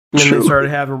 And then they started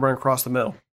having him run across the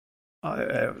middle.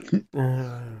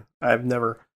 I've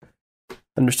never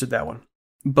understood that one.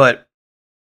 But,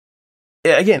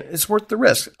 again, it's worth the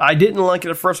risk. I didn't like it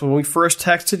at first. When we first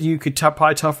texted, you could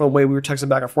probably tell from the way we were texting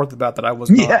back and forth about that I was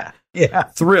not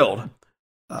thrilled.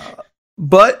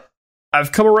 But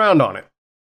I've come around on it.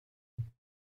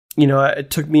 You know, it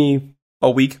took me a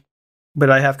week, but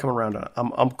I have come around on it.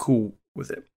 I'm cool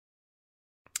with it.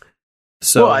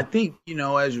 So, well, I think, you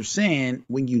know, as you're saying,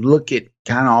 when you look at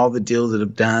kind of all the deals that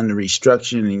have done, the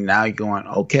restructuring, and now you're going,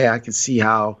 okay, I can see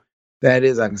how that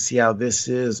is. I can see how this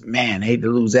is. Man, hate to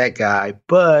lose that guy,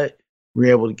 but we're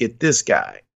able to get this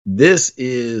guy. This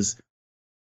is,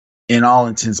 in all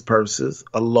intents and purposes,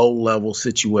 a low-level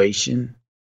situation.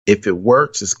 If it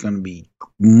works, it's going to be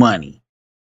money.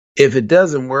 If it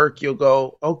doesn't work, you'll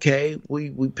go, okay,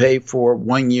 we paid for a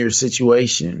 1-year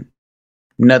situation.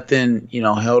 Nothing, you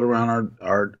know, held around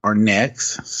our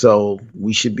necks, so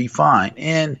we should be fine.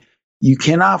 And you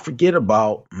cannot forget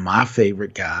about my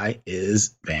favorite guy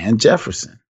is Van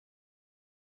Jefferson.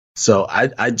 So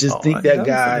I just think that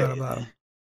guy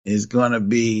is going to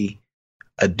be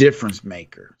a difference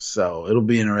maker. So it'll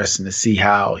be interesting to see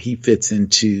how he fits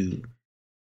into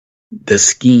the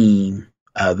scheme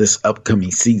this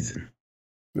upcoming season.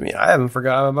 I mean, I haven't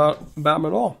forgotten about him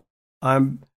at all.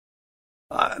 I'm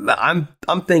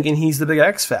thinking he's the big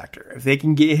X factor. If they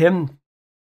can get him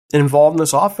involved in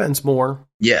this offense more,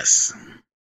 yes.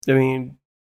 I mean,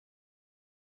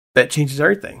 that changes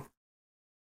everything.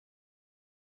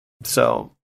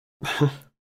 So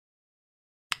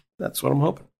that's what I'm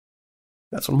hoping.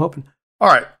 All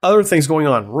right, other things going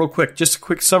on, real quick. Just a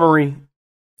quick summary.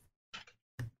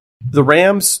 The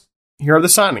Rams. Here are the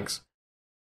signings.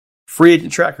 Free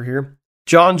agent tracker here.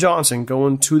 John Johnson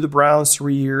going to the Browns,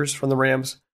 3 years from the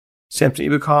Rams. Samson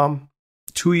Ebukam,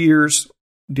 2 years,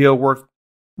 deal worth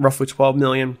roughly $12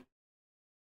 million.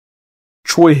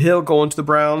 Troy Hill going to the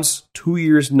Browns, 2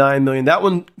 years, $9 million. That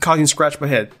one caused me to scratch my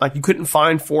head. Like, you couldn't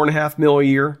find $4.5 million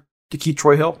a year to keep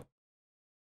Troy Hill.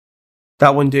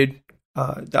 That one did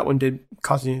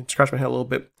cause me to scratch my head a little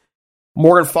bit.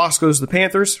 Morgan Fox goes to the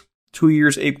Panthers, 2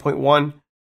 years, $8.1.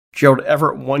 Gerald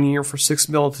Everett, 1 year for $6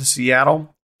 million to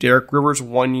Seattle. Derek Rivers,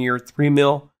 1 year, $3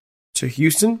 million to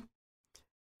Houston.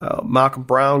 Malcolm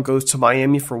Brown goes to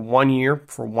Miami for 1 year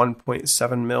for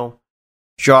 $1.7 million.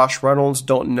 Josh Reynolds,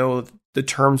 don't know the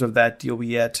terms of that deal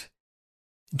yet.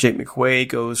 Jake McQuaid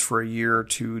goes for a year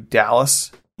to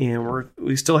Dallas. And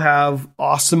we still have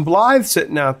Austin Blythe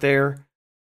sitting out there,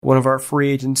 one of our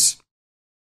free agents.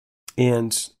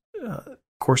 And, of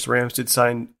course, the Rams did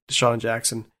sign Deshaun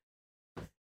Jackson.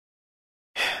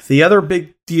 The other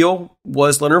big deal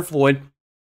was Leonard Floyd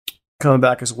coming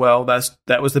back as well.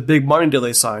 That was the big money deal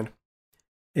they signed.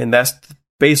 And that's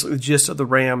basically the gist of the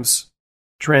Rams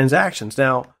transactions.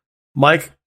 Now,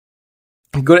 Mike,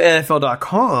 go to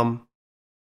NFL.com.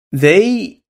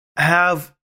 They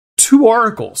have two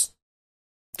articles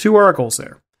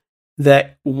there.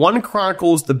 That one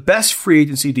chronicles the best free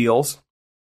agency deals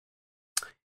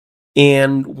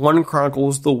and one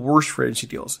chronicles the worst free agency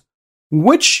deals.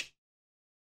 Which,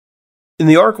 in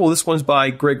the article, this one's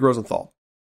by Greg Rosenthal.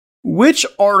 Which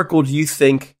article do you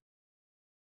think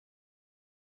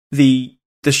the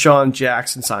Deshaun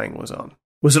Jackson signing was on?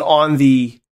 Was it on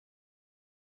the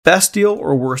best deal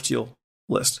or worst deal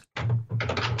list?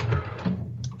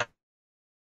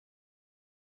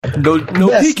 No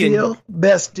best peeking. Deal,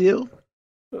 best deal.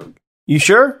 You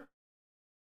sure?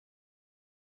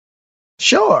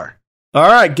 Sure. All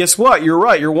right, guess what? You're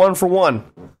right. You're 1 for 1.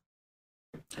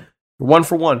 You're 1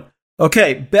 for 1.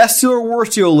 Okay, best deal or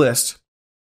worst deal list.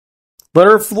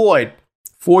 Leonard Floyd,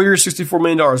 4 years, $64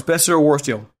 million. Best deal or worst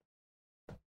deal?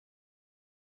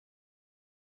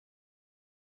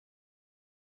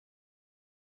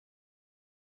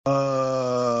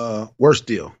 Worst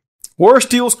deal. Worst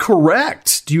deal is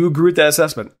correct. Do you agree with that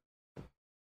assessment?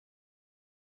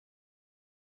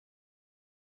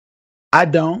 I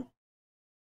don't.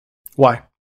 Why?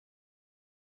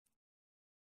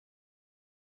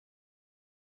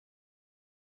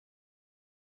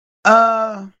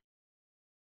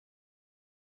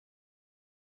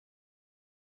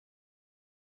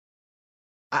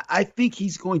 I think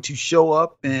he's going to show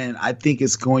up, and I think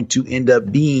it's going to end up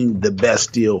being the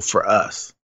best deal for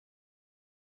us.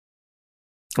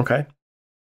 Okay.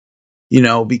 You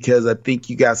know, because I think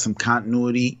you got some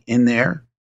continuity in there,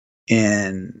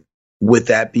 and with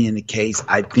that being the case,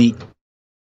 I think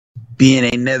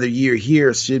being another year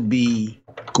here should be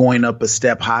going up a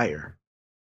step higher.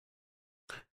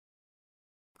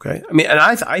 Okay. I mean, and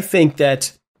I think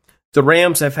that the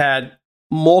Rams have had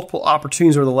multiple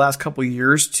opportunities over the last couple of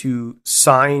years to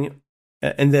sign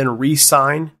and then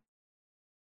re-sign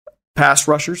pass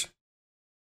rushers,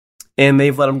 and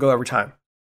they've let them go every time.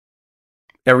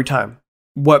 Every time.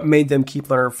 What made them keep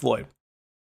Leonard Floyd?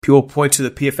 People point to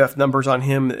the PFF numbers on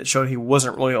him that showed he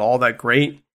wasn't really all that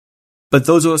great, but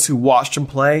those of us who watched him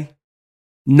play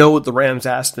know what the Rams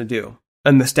asked him to do,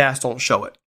 and the stats don't show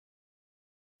it.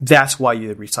 That's why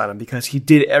you re-sign him, because he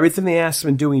did everything they asked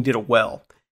him to do, and he did it well.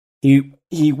 He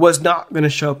was not going to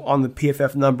show up on the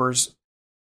PFF numbers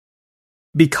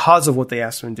because of what they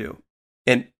asked him to do.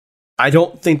 And I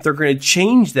don't think they're going to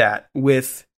change that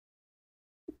with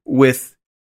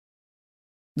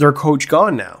their coach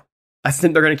gone now. I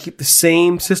think they're going to keep the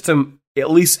same system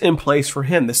at least in place for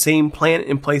him, the same plan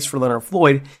in place for Leonard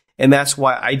Floyd, and that's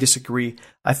why I disagree.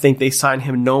 I think they signed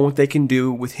him knowing what they can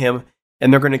do with him,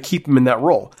 and they're going to keep him in that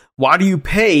role. Why do you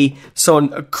pay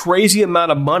someone a crazy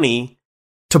amount of money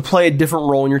to play a different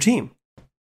role in your team?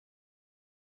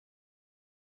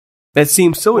 That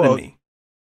seems silly to me.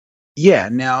 Yeah,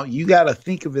 now you got to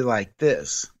think of it like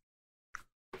this.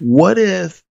 What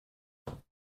if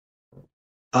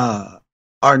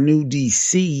our new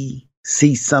DC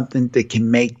sees something that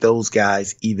can make those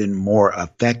guys even more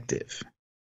effective?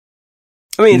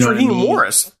 I mean, it's Raheem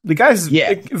Morris. The guy's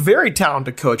a very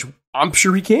talented coach. I'm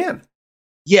sure he can.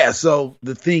 Yeah, so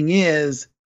the thing is,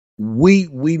 we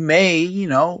may,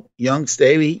 young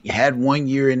Staley had 1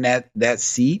 year in that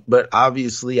seat, but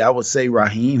obviously I would say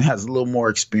Raheem has a little more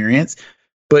experience.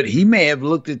 But he may have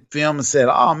looked at film and said,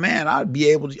 "Oh man, I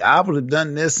would have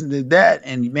done this and did that,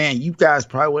 and man, you guys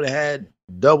probably would have had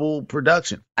double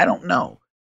production." I don't know,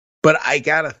 but I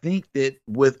gotta think that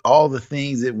with all the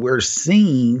things that we're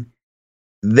seeing,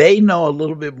 they know a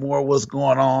little bit more what's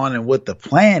going on and what the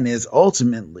plan is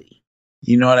ultimately.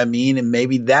 You know what I mean? And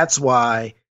maybe that's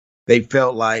why they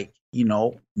felt like,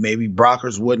 maybe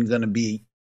Brockers wasn't going to be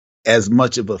as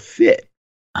much of a fit.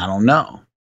 I don't know.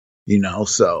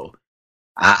 So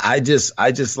I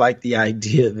just like the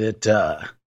idea that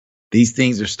these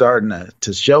things are starting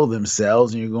to show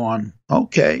themselves, and you're going,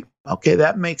 okay,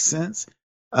 that makes sense.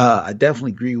 I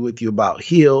definitely agree with you about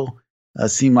Hill.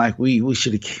 Seemed like we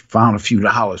should have found a few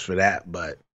dollars for that,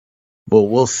 but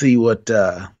we'll see what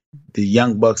the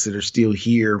young bucks that are still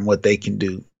here and what they can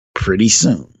do pretty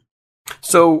soon.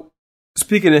 So,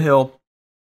 speaking of Hill,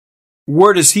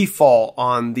 where does he fall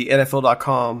on the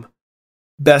NFL.com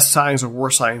best signings or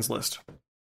worst signings list?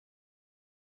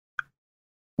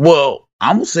 Well,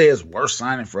 I'm going to say it's worst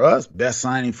signing for us, best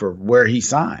signing for where he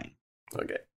signed.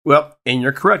 Okay. Well, and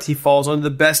you're correct. He falls on the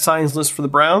best signings list for the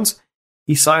Browns.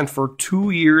 He signed for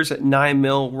 2 years at $9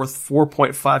 million, worth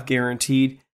 $4.5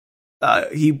 guaranteed.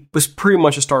 He was pretty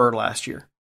much a starter last year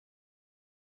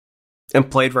and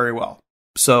played very well.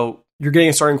 So you're getting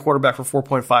a starting quarterback for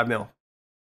 $4.5 million.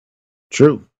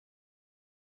 True.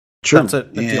 That's a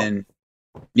deal.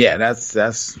 Yeah, that's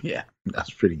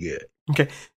pretty good. Okay.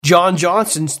 John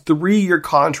Johnson's 3-year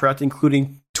contract,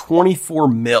 including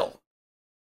 $24 million.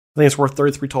 I think it's worth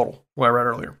 33 total, what I read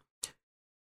earlier.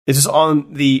 Is this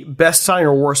on the best signing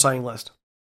or worst signing list?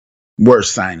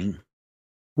 Worst signing.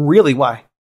 Really? Why?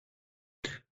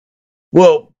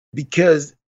 Well,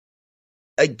 because,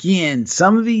 again,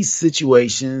 some of these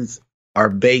situations are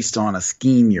based on a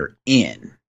scheme you're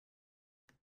in.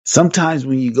 Sometimes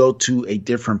when you go to a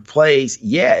different place,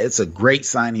 it's a great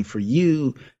signing for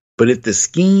you, but if the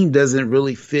scheme doesn't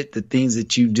really fit the things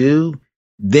that you do,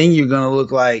 then you're going to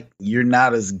look like you're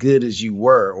not as good as you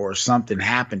were, or something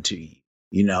happened to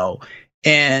you,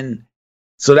 And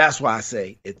so that's why I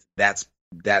say that's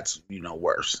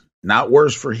worse. Not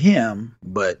worse for him,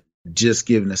 but just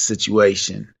given the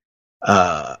situation,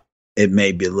 it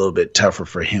may be a little bit tougher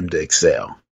for him to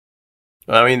excel.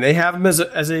 I mean, they have him as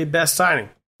a best signing.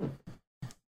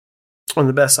 One of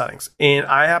the best signings. And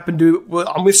I happen to,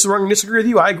 I'm going to disagree with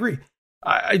you. I agree.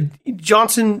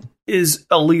 Johnson is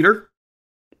a leader,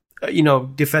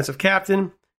 defensive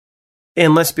captain.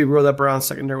 And let's be real, that Browns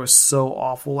secondary was so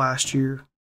awful last year.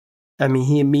 I mean,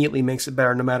 he immediately makes it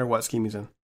better no matter what scheme he's in.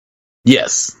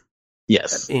 Yes.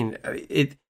 And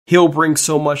he'll bring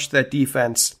so much to that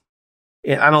defense.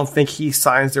 And I don't think he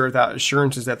signs there without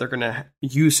assurances that they're going to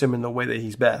use him in the way that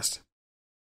he's best.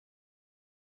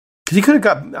 Because he could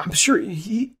have I'm sure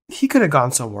he could have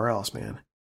gone somewhere else, man.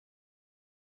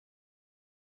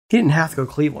 He didn't have to go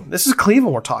to Cleveland. This is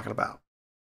Cleveland we're talking about.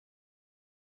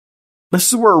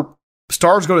 This is where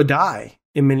stars go to die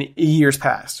in many years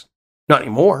past. Not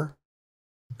anymore.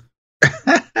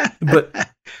 But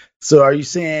so are you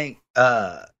saying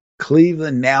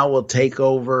Cleveland now will take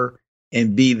over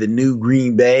and be the new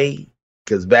Green Bay?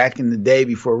 Because back in the day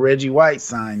before Reggie White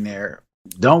signed there,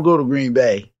 don't go to Green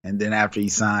Bay. And then after he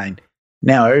signed,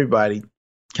 now everybody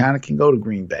kind of can go to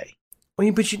Green Bay. I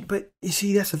mean, but you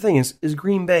see, that's the thing is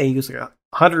Green Bay is like a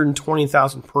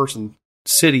 120,000 person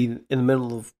city in the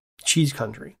middle of cheese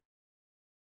country.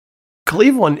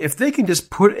 Cleveland, if they can just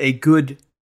put a good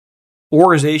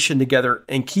organization together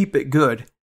and keep it good,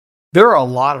 there are a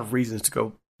lot of reasons to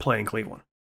go play in Cleveland.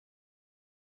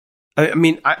 I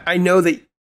mean, I know that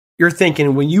you're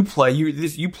thinking when you play,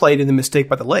 you played in the Mistake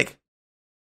by the Lake.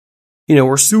 You know,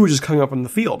 where sewage is coming up on the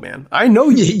field, man. I know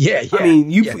you. Yeah. I mean,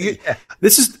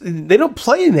 they don't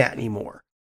play in that anymore.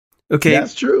 Okay.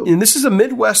 That's true. And this is a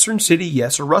Midwestern city,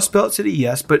 yes, a Rust Belt city,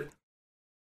 yes, but,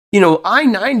 you know,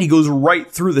 I-90 goes right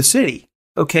through the city.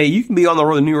 Okay. You can be on the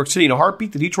road to New York City in a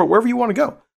heartbeat to Detroit, wherever you want to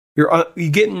go. You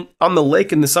getting on the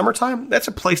lake in the summertime, that's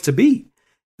a place to be.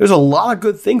 There's a lot of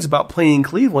good things about playing in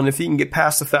Cleveland if you can get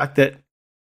past the fact that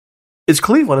it's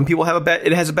Cleveland and people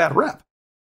it has a bad rep.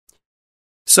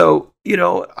 So, you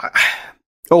know,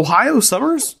 Ohio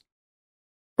summers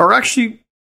are actually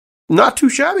not too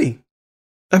shabby.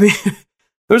 I mean,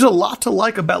 there's a lot to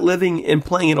like about living and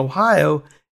playing in Ohio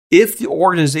if the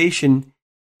organization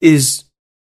has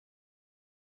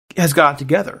got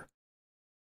together.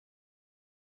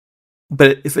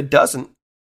 But if it doesn't,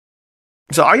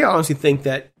 so I honestly think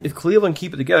that if Cleveland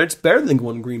keep it together, it's better than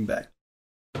going to Green Bay.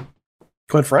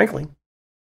 Quite frankly,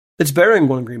 it's better than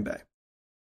going to Green Bay.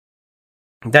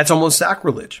 That's almost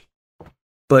sacrilege.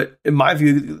 But in my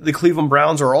view, the Cleveland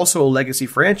Browns are also a legacy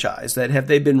franchise that have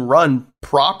they been run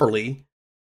properly,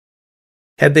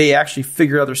 had they actually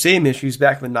figured out their same issues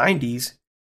back in the 90s,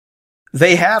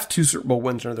 they have 2 Super Bowl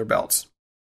wins under their belts.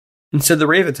 Instead, the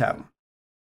Ravens have them.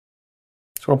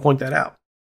 So I'll point that out.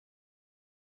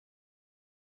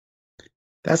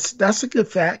 That's a good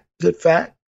fact. Good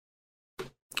fact.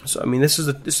 So I mean, this is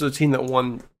a team that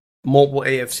won multiple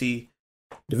AFC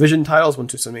division titles, went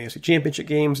to some AFC championship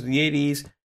games in the 80s.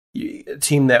 A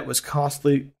team that was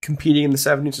constantly competing in the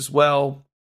 70s as well.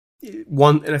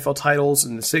 Won NFL titles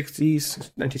in the 60s,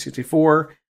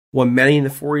 1964. Won many in the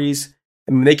 40s.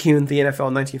 I mean, they came into the NFL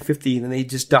in 1950 and they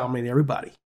just dominated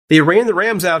everybody. They ran the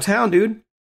Rams out of town, dude.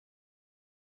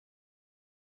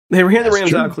 They ran the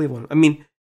Rams out of Cleveland. I mean,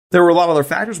 there were a lot of other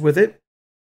factors with it.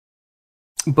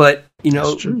 But, you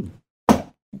know,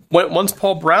 once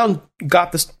Paul Brown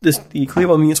got the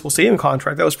Cleveland Municipal Stadium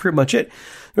contract, that was pretty much it.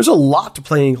 There's a lot to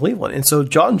play in Cleveland. And so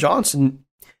John Johnson,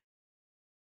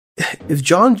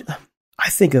 I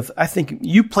think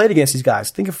you played against these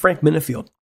guys. Think of Frank Minifield.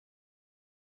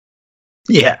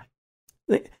 Yeah.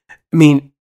 I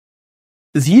mean,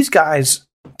 these guys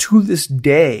to this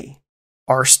day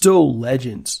are still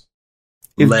legends.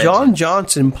 If John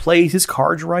Johnson plays his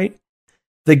cards right,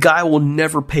 the guy will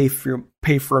never pay for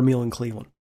a meal in Cleveland.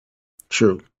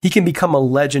 True. He can become a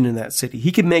legend in that city.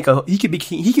 He could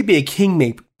be a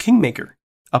kingmaker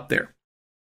up there.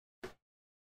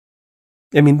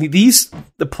 I mean,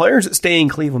 the players that stay in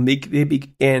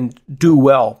Cleveland and do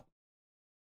well.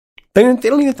 They don't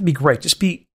even have to be great. Just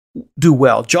do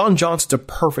well. John Johnson's a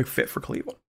perfect fit for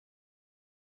Cleveland.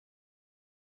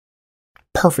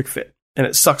 Perfect fit. And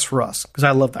it sucks for us because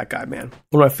I love that guy, man.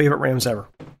 One of my favorite Rams ever.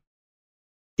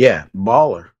 Yeah,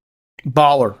 baller.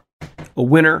 A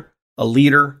winner, a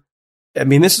leader. I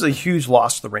mean, this is a huge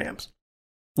loss to the Rams.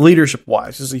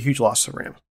 Leadership-wise, this is a huge loss to the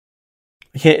Rams.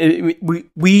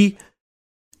 We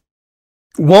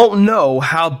won't know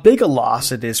how big a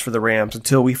loss it is for the Rams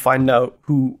until we find out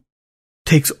who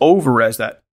takes over as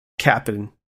that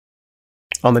captain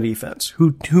on the defense.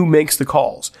 Who makes the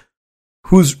calls?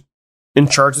 Who's in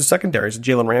charge of the secondary? Is it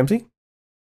Jalen Ramsey?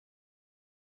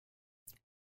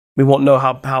 We won't know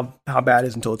how bad it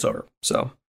is until it's over.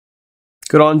 So,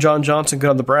 good on John Johnson, good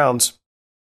on the Browns.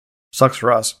 Sucks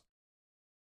for us.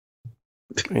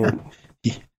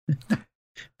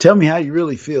 Tell me how you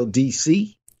really feel,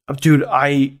 DC. Dude,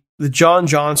 the John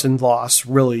Johnson loss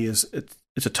really it's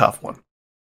a tough one.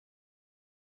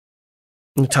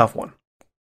 A tough one.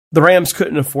 The Rams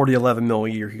couldn't afford the $11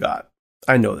 million a year he got.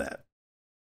 I know that.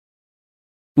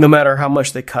 No matter how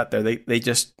much they cut there, they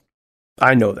just,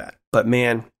 I know that. But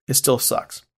man, it still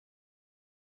sucks.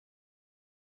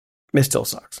 It still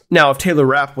sucks. Now, if Taylor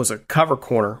Rapp was a cover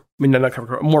corner, I mean, not cover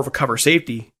corner, more of a cover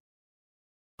safety,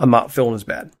 I'm not feeling as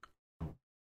bad.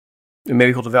 And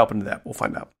maybe he'll develop into that. We'll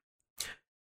find out.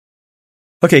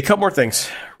 Okay, a couple more things.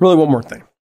 Really, one more thing.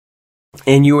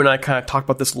 And you and I kind of talked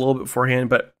about this a little bit beforehand,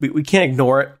 but we can't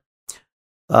ignore it.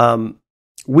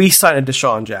 We signed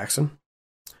Deshaun Jackson.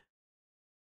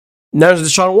 Now there's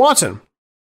Deshaun Watson.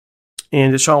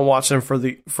 And Deshaun Watson for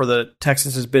the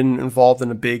Texans has been involved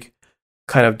in a big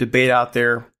kind of debate out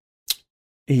there.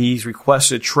 He's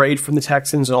requested a trade from the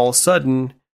Texans, and all of a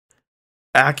sudden,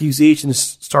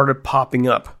 accusations started popping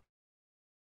up.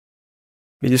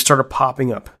 They just started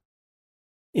popping up.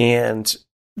 And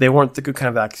they weren't the good kind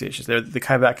of accusations. They're the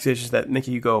kind of accusations that make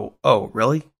you go, oh,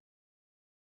 really?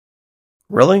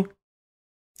 Really?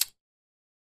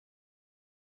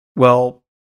 Well,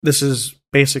 this is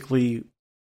basically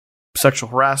sexual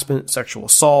harassment, sexual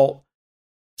assault,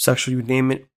 sexual, you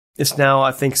name it. It's now,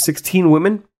 I think, 16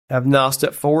 women have now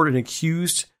stepped forward and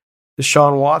accused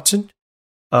Deshaun Watson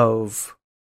of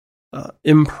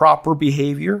improper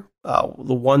behavior.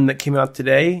 The one that came out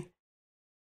today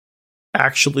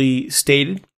actually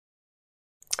stated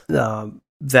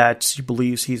that she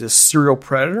believes he's a serial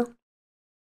predator.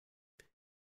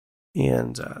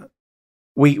 And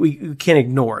we can't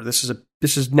ignore. This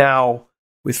is now,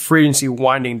 with free agency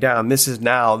winding down, this is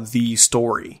now the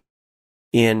story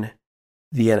in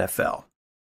the NFL.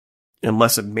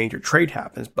 Unless a major trade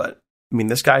happens. But, I mean,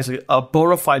 this guy's a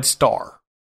bona fide star.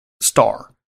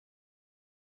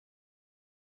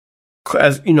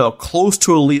 As, you know, close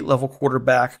to elite level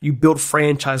quarterback, you build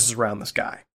franchises around this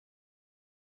guy.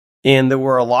 And there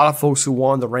were a lot of folks who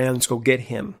wanted the Rams to go get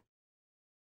him.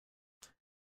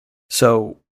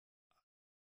 So,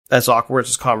 as awkward as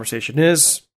this conversation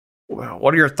is, well,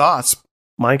 what are your thoughts,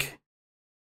 Mike?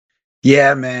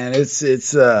 Yeah, man, it's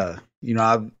you know,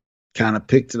 I've kind of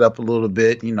picked it up a little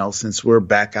bit, you know, since we're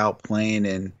back out playing,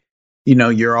 and you know,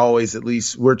 you're always, at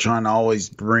least we're trying to always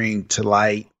bring to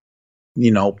light,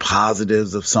 you know,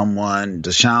 positives of someone.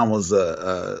 Deshaun was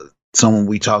someone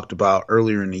we talked about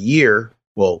earlier in the year,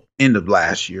 well, end of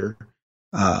last year.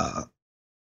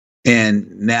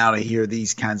 And now to hear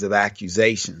these kinds of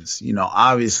accusations, you know,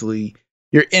 obviously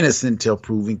you're innocent until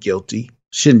proven guilty.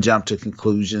 Shouldn't jump to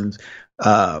conclusions.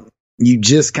 You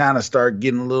just kind of start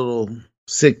getting a little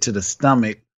sick to the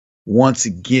stomach once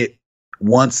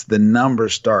the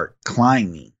numbers start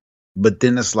climbing. But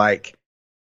then it's like,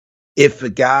 if a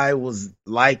guy was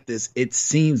like this, it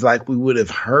seems like we would have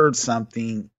heard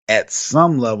something at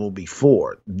some level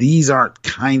before. These aren't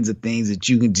kinds of things that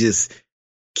you can just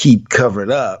keep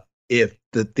covered up if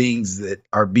the things that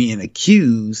are being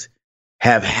accused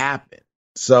have happened.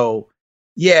 So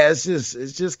yeah, it's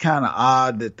just kind of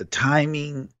odd that the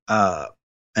timing,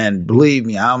 and believe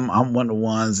me, I'm one of the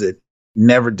ones that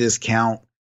never discount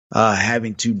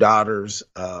having two daughters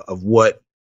of what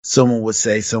someone would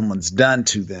say someone's done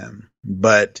to them.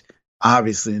 But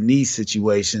obviously in these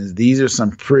situations, these are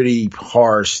some pretty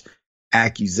harsh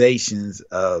accusations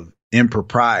of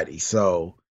impropriety.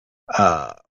 So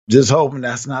just hoping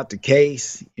that's not the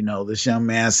case. You know, this young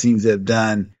man seems to have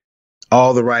done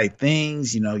all the right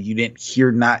things. You know, you didn't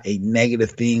hear not a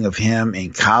negative thing of him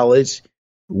in college,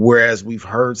 whereas we've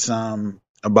heard some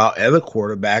about other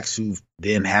quarterbacks who've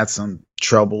then had some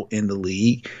trouble in the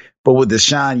league. But with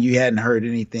Deshaun, you hadn't heard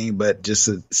anything but just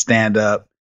a stand-up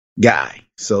guy.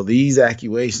 So these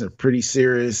accusations are pretty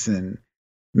serious. And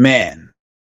man,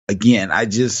 again, I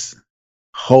just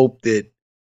hope that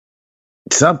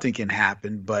something can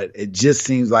happen, but it just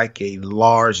seems like a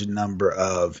large number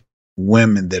of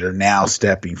women that are now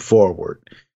stepping forward.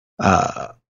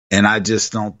 And I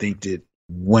just don't think that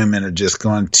women are just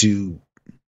going to,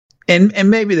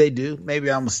 and maybe they do, maybe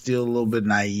I'm still a little bit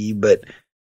naive, but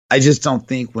I just don't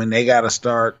think when they got to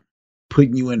start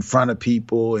putting you in front of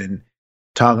people and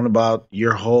talking about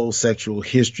your whole sexual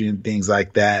history and things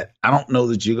like that, I don't know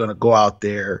that you're going to go out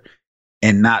there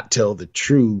and not tell the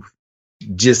truth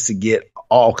just to get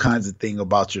all kinds of things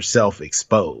about yourself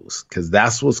exposed, because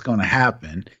that's what's going to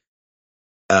happen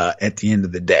at the end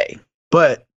of the day.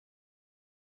 But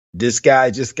this guy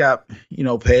just got, you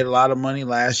know, paid a lot of money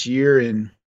last year,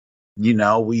 and you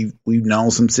know, we've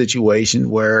known some situation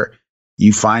where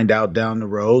you find out down the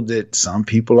road that some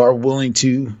people are willing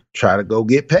to try to go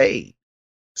get paid.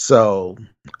 So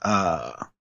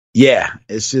yeah,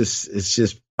 it's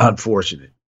just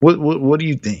unfortunate. What do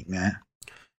you think, man?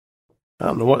 I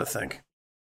don't know what to think.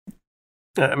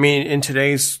 I mean, in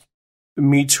today's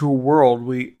Me Too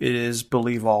world, it is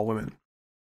believe all women.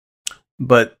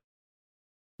 But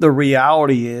the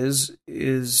reality is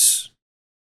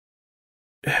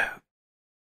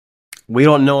we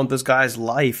don't know what this guy's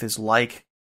life is like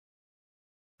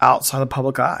outside the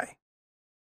public eye.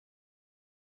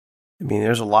 I mean,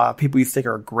 there's a lot of people you think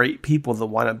are great people that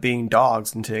wind up being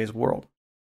dogs in today's world.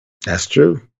 That's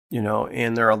true. You know,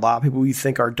 and there are a lot of people you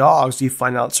think are dogs. You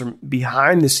find out some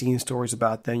behind the scenes stories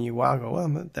about them. You go,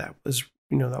 well, that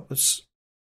was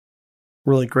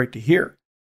really great to hear.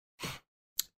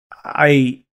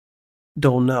 I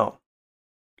don't know.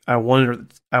 I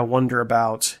wonder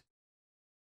about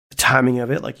the timing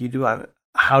of it, like you do.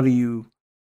 How do you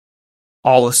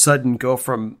all of a sudden go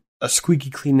from a squeaky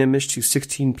clean image to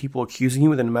 16 people accusing you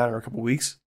within a matter of a couple of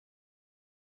weeks?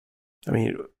 I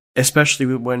mean,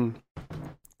 especially when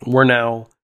we're now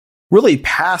really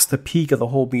past the peak of the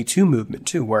whole Me Too movement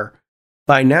too, where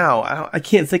by now I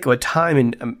can't think of a time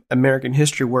in American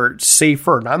history where it's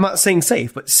safer. Now, I'm not saying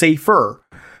safe, but safer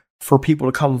for people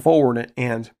to come forward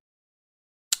and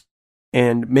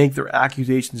make their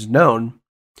accusations known.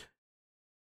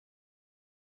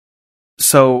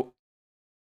 So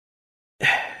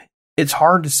it's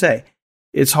hard to say.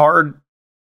 It's hard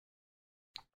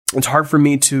for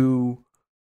me to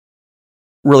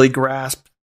really grasp,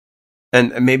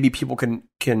 and maybe people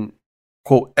can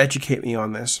quote educate me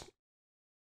on this.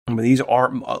 But these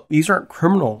aren't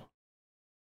criminal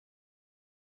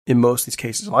in most of these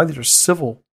cases. A lot of these are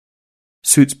civil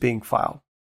suits being filed.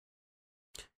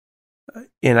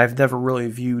 And I've never really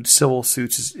viewed civil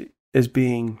suits as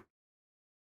being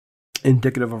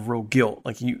indicative of real guilt.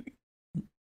 Like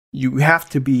you have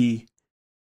to be.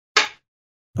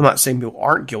 I'm not saying people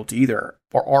aren't guilty either,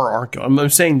 or aren't guilty. I'm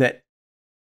saying that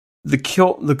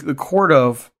the court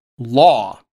of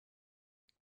law,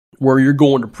 where you're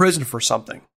going to prison for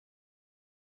something,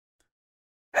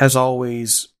 has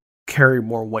always carried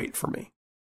more weight for me.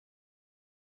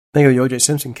 Think of the O.J.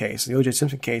 Simpson case. The O.J.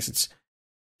 Simpson case,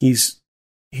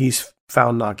 he's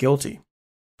found not guilty.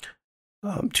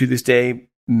 To this day,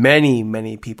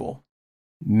 many people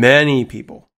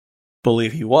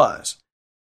believe he was.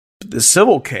 But the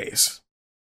civil case,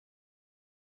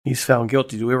 he's found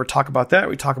guilty. Do we ever talk about that?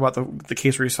 We talk about the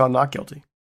case where he's found not guilty.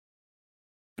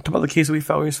 We talk about the case that we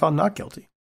found where he's found not guilty.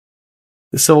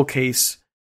 The civil case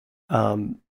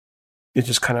is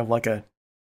just kind of like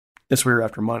it's we're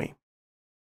after money.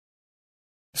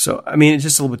 So, I mean, it's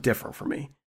just a little bit different for me.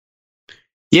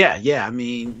 Yeah. I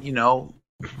mean,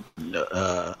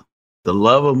 the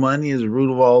love of money is the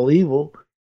root of all evil.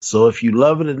 So if you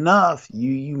love it enough,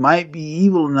 you might be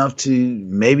evil enough to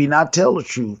maybe not tell the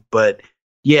truth. But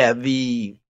yeah,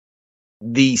 the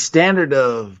standard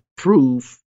of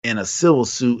proof in a civil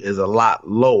suit is a lot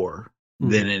lower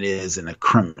than it is in a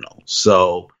criminal.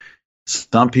 So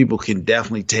some people can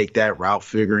definitely take that route,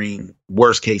 figuring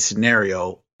worst case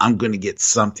scenario, I'm going to get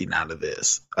something out of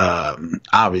this.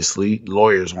 Obviously,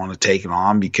 lawyers want to take it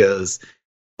on because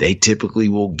they typically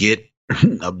will get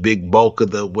a big bulk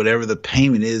of whatever the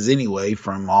payment is anyway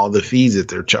from all the fees that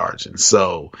they're charging.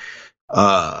 So,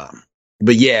 but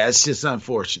yeah, it's just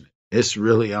unfortunate. It's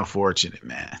really unfortunate,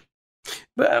 man.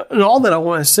 But and all that I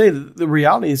want to say, the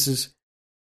reality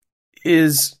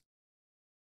is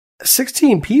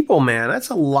 16 people, man. That's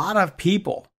a lot of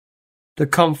people to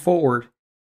come forward.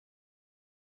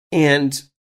 And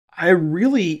I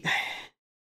really,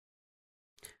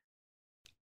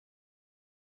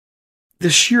 the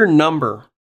sheer number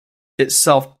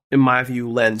itself, in my view,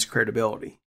 lends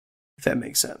credibility, if that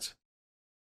makes sense.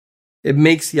 It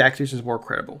makes the accusations more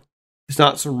credible. It's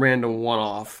not some random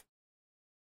one-off.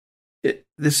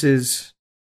 It's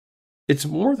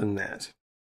more than that.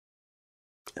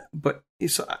 But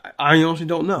I honestly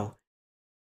don't know.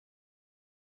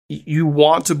 You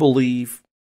want to believe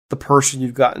the person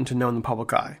you've gotten to know in the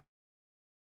public eye.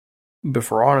 But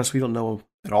if we're honest, we don't know him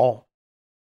at all.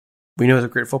 We know he's a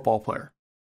great football player.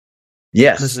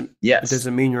 Yes. It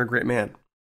doesn't mean you're a great man.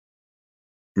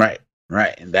 Right.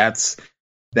 And that's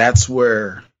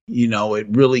where, it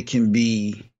really can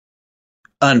be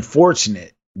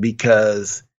unfortunate,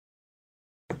 because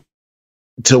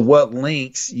to what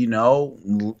lengths,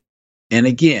 and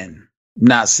again,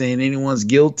 not saying anyone's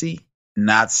guilty,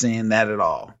 not saying that at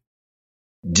all.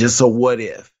 Just a what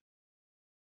if.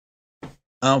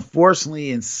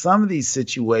 Unfortunately, in some of these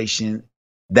situations,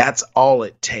 that's all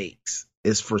it takes,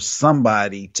 is for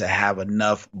somebody to have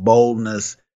enough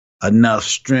boldness, enough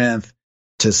strength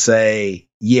to say,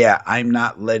 yeah, I'm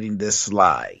not letting this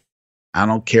slide. I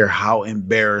don't care how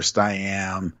embarrassed I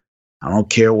am. I don't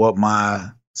care what my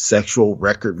sexual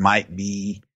record might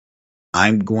be.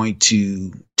 I'm going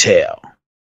to tell.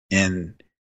 And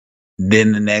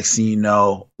then the next thing you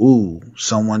know,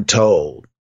 someone told.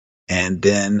 And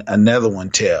then another one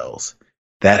tells.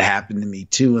 That happened to me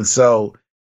too. And so,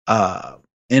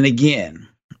 and again,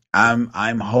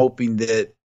 I'm hoping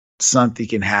that something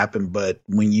can happen. But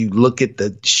when you look at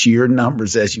the sheer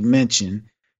numbers, as you mentioned,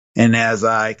 and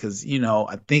because,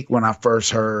 I think when I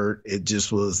first heard, it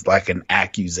just was like an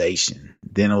accusation.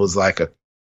 Then it was like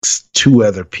two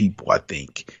other people, I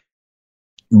think.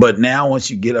 But now once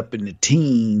you get up in the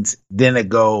teens, then it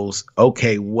goes,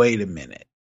 okay, wait a minute.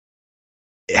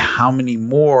 How many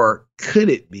more could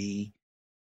it be?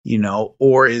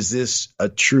 Or is this a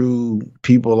true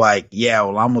people like, yeah,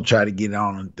 well, I'm going to try to get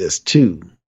on this too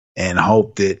and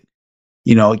hope that,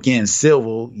 again,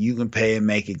 civil, you can pay and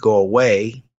make it go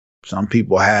away. Some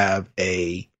people have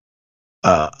a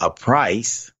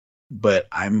price, but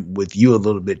I'm with you a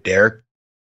little bit, Derek.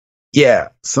 Yeah,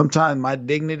 sometimes my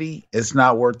dignity is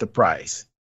not worth the price.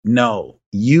 No,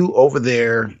 you over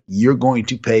there, you're going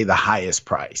to pay the highest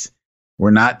price.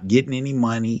 We're not getting any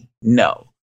money. No.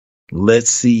 Let's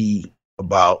see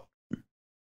about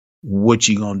what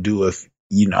you're going to do if,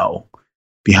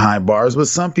 behind bars. But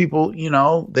some people,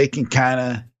 they can kind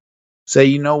of say,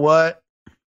 you know what?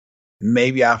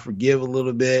 Maybe I forgive a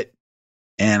little bit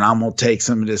and I'm going to take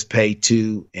some of this pay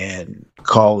too and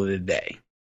call it a day.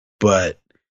 But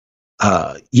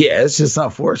yeah, it's just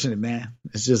unfortunate, man.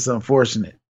 It's just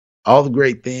unfortunate. All the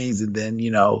great things. And then,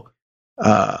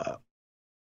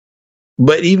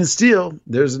 but even still,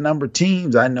 there's a number of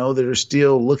teams I know that are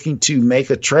still looking to make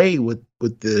a trade with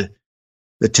the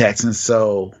Texans.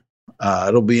 So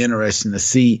it'll be interesting to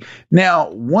see. Now,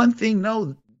 one thing,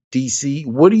 though, DC,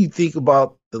 what do you think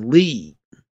about the league?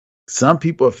 Some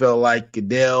people felt like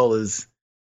Goodell is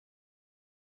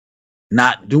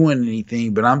not doing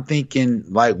anything, but I'm thinking,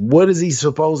 like, what is he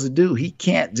supposed to do? He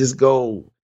can't just go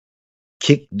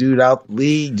kick dude out the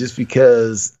league just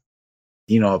because,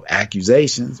 of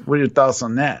accusations. What are your thoughts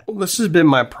on that? Well, this has been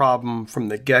my problem from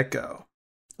the get-go.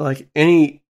 Like,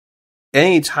 any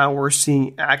time we're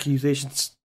seeing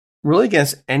accusations really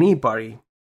against anybody,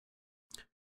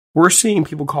 we're seeing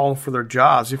people calling for their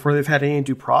jobs before they've had any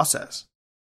due process.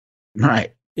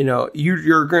 Right.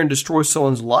 You're going to destroy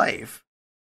someone's life,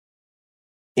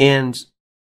 and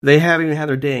they haven't even had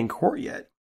their day in court yet.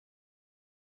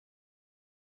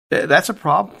 That's a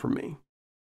problem for me.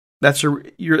 That's a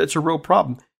real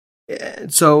problem.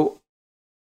 And so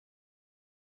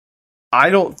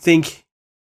I don't think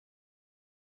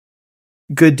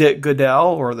Goodell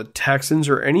or the Texans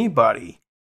or anybody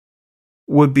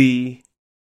would be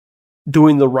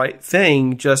doing the right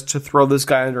thing just to throw this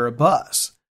guy under a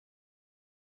bus,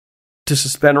 to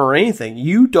suspend or anything.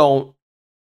 You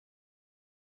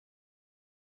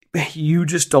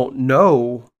just don't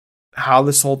know how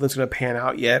this whole thing's going to pan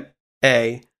out yet,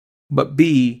 A. But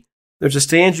B, there's a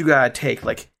stand you got to take,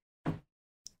 like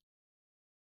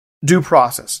due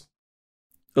process.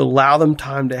 Allow them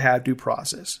time to have due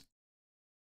process.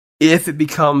 If it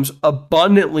becomes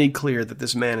abundantly clear that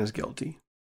this man is guilty,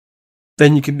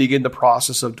 then you can begin the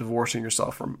process of divorcing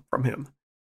yourself from him.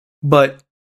 But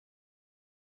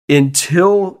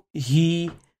until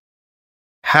he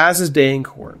has his day in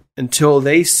court, until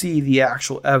they see the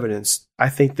actual evidence, I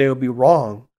think they would be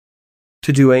wrong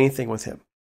to do anything with him.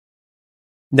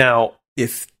 Now,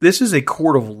 if this is a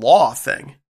court of law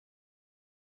thing,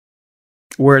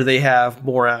 where they have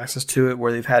more access to it,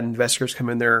 where they've had investigators come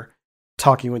in there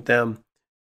talking with them,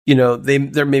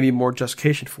 there may be more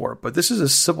justification for it. But this is a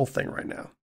civil thing right now,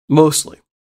 mostly,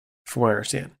 from what I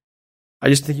understand. I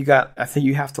just think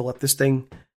you have to let this thing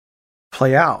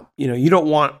play out. You don't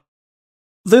want.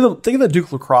 Think of the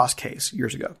Duke lacrosse case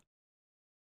years ago.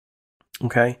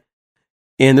 Okay,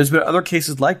 and there's been other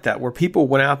cases like that where people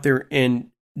went out there and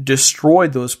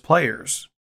destroyed those players.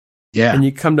 Yeah. And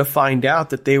you come to find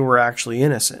out that they were actually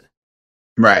innocent.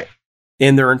 Right.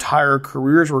 And their entire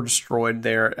careers were destroyed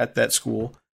there at that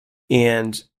school.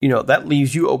 And, that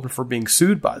leaves you open for being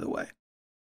sued, by the way.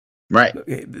 Right.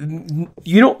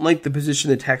 You don't like the position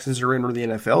the Texans are in or the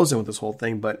NFL is in with this whole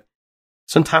thing, but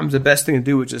sometimes the best thing to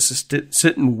do is just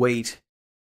sit and wait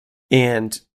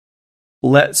and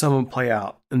let someone play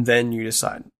out, and then you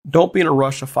decide. Don't be in a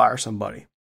rush to fire somebody.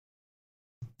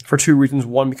 For two reasons.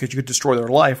 One, because you could destroy their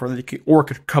life, or it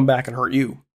could come back and hurt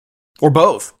you. Or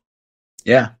both.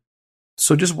 Yeah.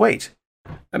 So just wait.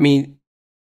 I mean,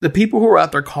 the people who are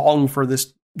out there calling for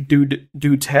this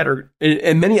dude's head, or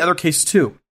in many other cases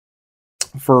too,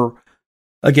 for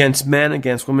against men,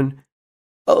 against women,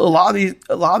 a lot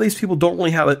of these people don't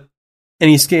really have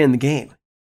any skin in the game.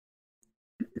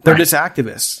 They're just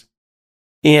activists.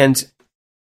 And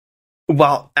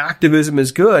while activism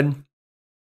is good,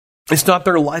 it's not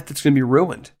their life that's going to be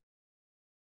ruined.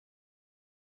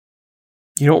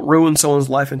 You don't ruin someone's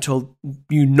life until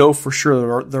you know for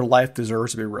sure their life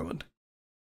deserves to be ruined.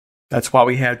 That's why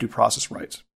we have due process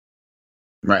rights.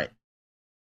 Right.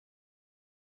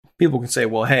 People can say,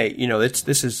 well, hey,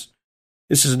 this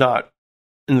is not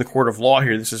in the court of law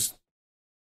here. This is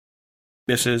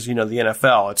the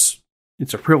NFL.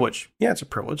 It's a privilege. Yeah, it's a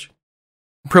privilege.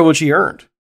 A privilege he earned.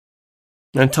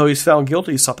 Until he's found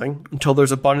guilty of something, until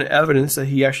there's abundant evidence that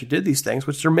he actually did these things,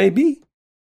 which there may be.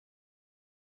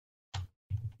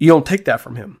 You don't take that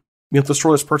from him. You don't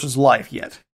destroy this person's life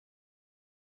yet.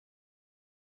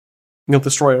 You don't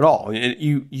destroy it at all.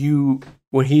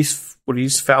 When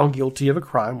he's found guilty of a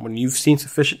crime, when you've seen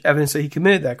sufficient evidence that he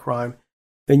committed that crime,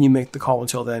 then you make the call.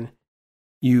 Until then,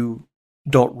 you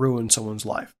don't ruin someone's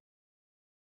life.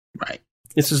 Right.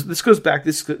 This goes back.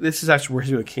 This is actually where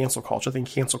we're doing cancel culture. I think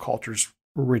cancel culture is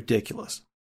ridiculous.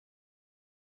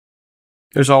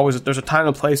 There's a time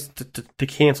and place to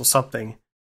cancel something,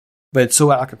 but it's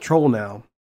so out of control now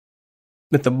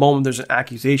that the moment there's an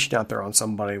accusation out there on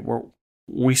somebody,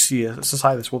 we see a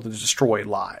society that's willing to destroy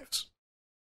lives,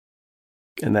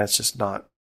 and that's just not.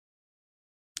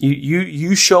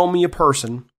 You show me a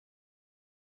person,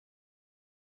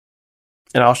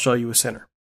 and I'll show you a sinner.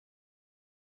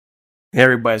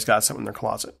 Everybody's got something in their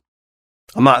closet.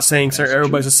 I'm not saying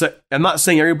everybody's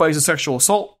a sexual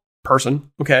assault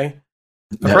person. Okay,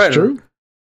 that's true.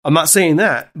 I'm not saying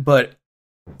that, but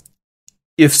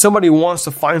if somebody wants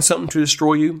to find something to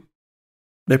destroy you,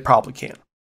 they probably can.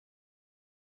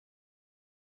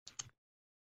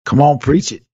 Come on,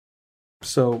 preach it.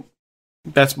 So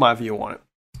that's my view on it.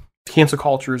 Cancel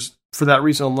cultures, for that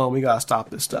reason alone, we gotta stop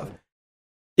this stuff.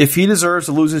 If he deserves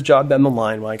to lose his job down the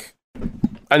line, Mike,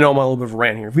 I know I'm on a little bit of a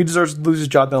rant here. If he deserves to lose his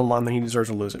job down the line, then he deserves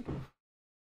to lose it.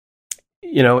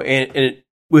 You know, and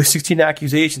with 16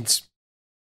 accusations,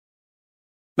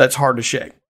 that's hard to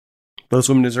shake. Those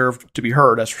women deserve to be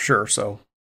heard, that's for sure. So,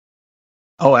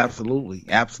 oh, absolutely,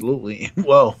 absolutely.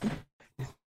 Well,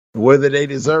 whether they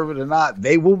deserve it or not,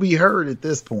 they will be heard at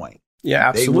this point. Yeah,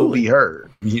 absolutely, they will be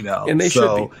heard. You know, and they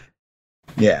should be.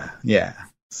 Yeah.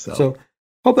 So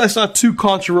hope that's not too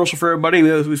controversial for everybody.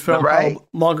 We spent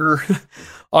longer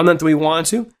on that than we wanted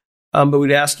to. But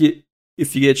we'd ask you,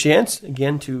 if you get a chance,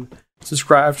 again, to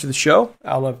subscribe to the show,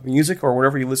 I Love Music, or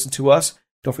wherever you listen to us.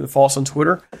 Don't forget to follow us on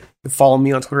Twitter. You can follow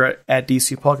me on Twitter at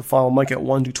DCPuck. You can follow Mike at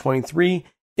 1do23.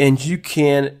 And you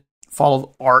can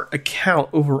follow our account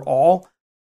overall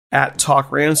at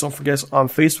Talk Rams. Don't forget us on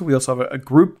Facebook. We also have a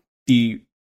group, the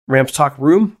Rams Talk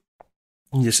Room.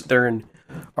 You just sit there and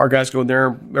our guys go in there.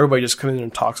 Everybody just comes in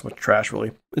and talks about trash,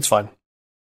 really. It's fun.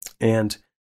 And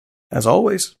as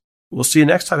always, we'll see you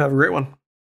next time. Have a great one.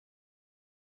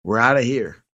 We're out of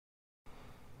here.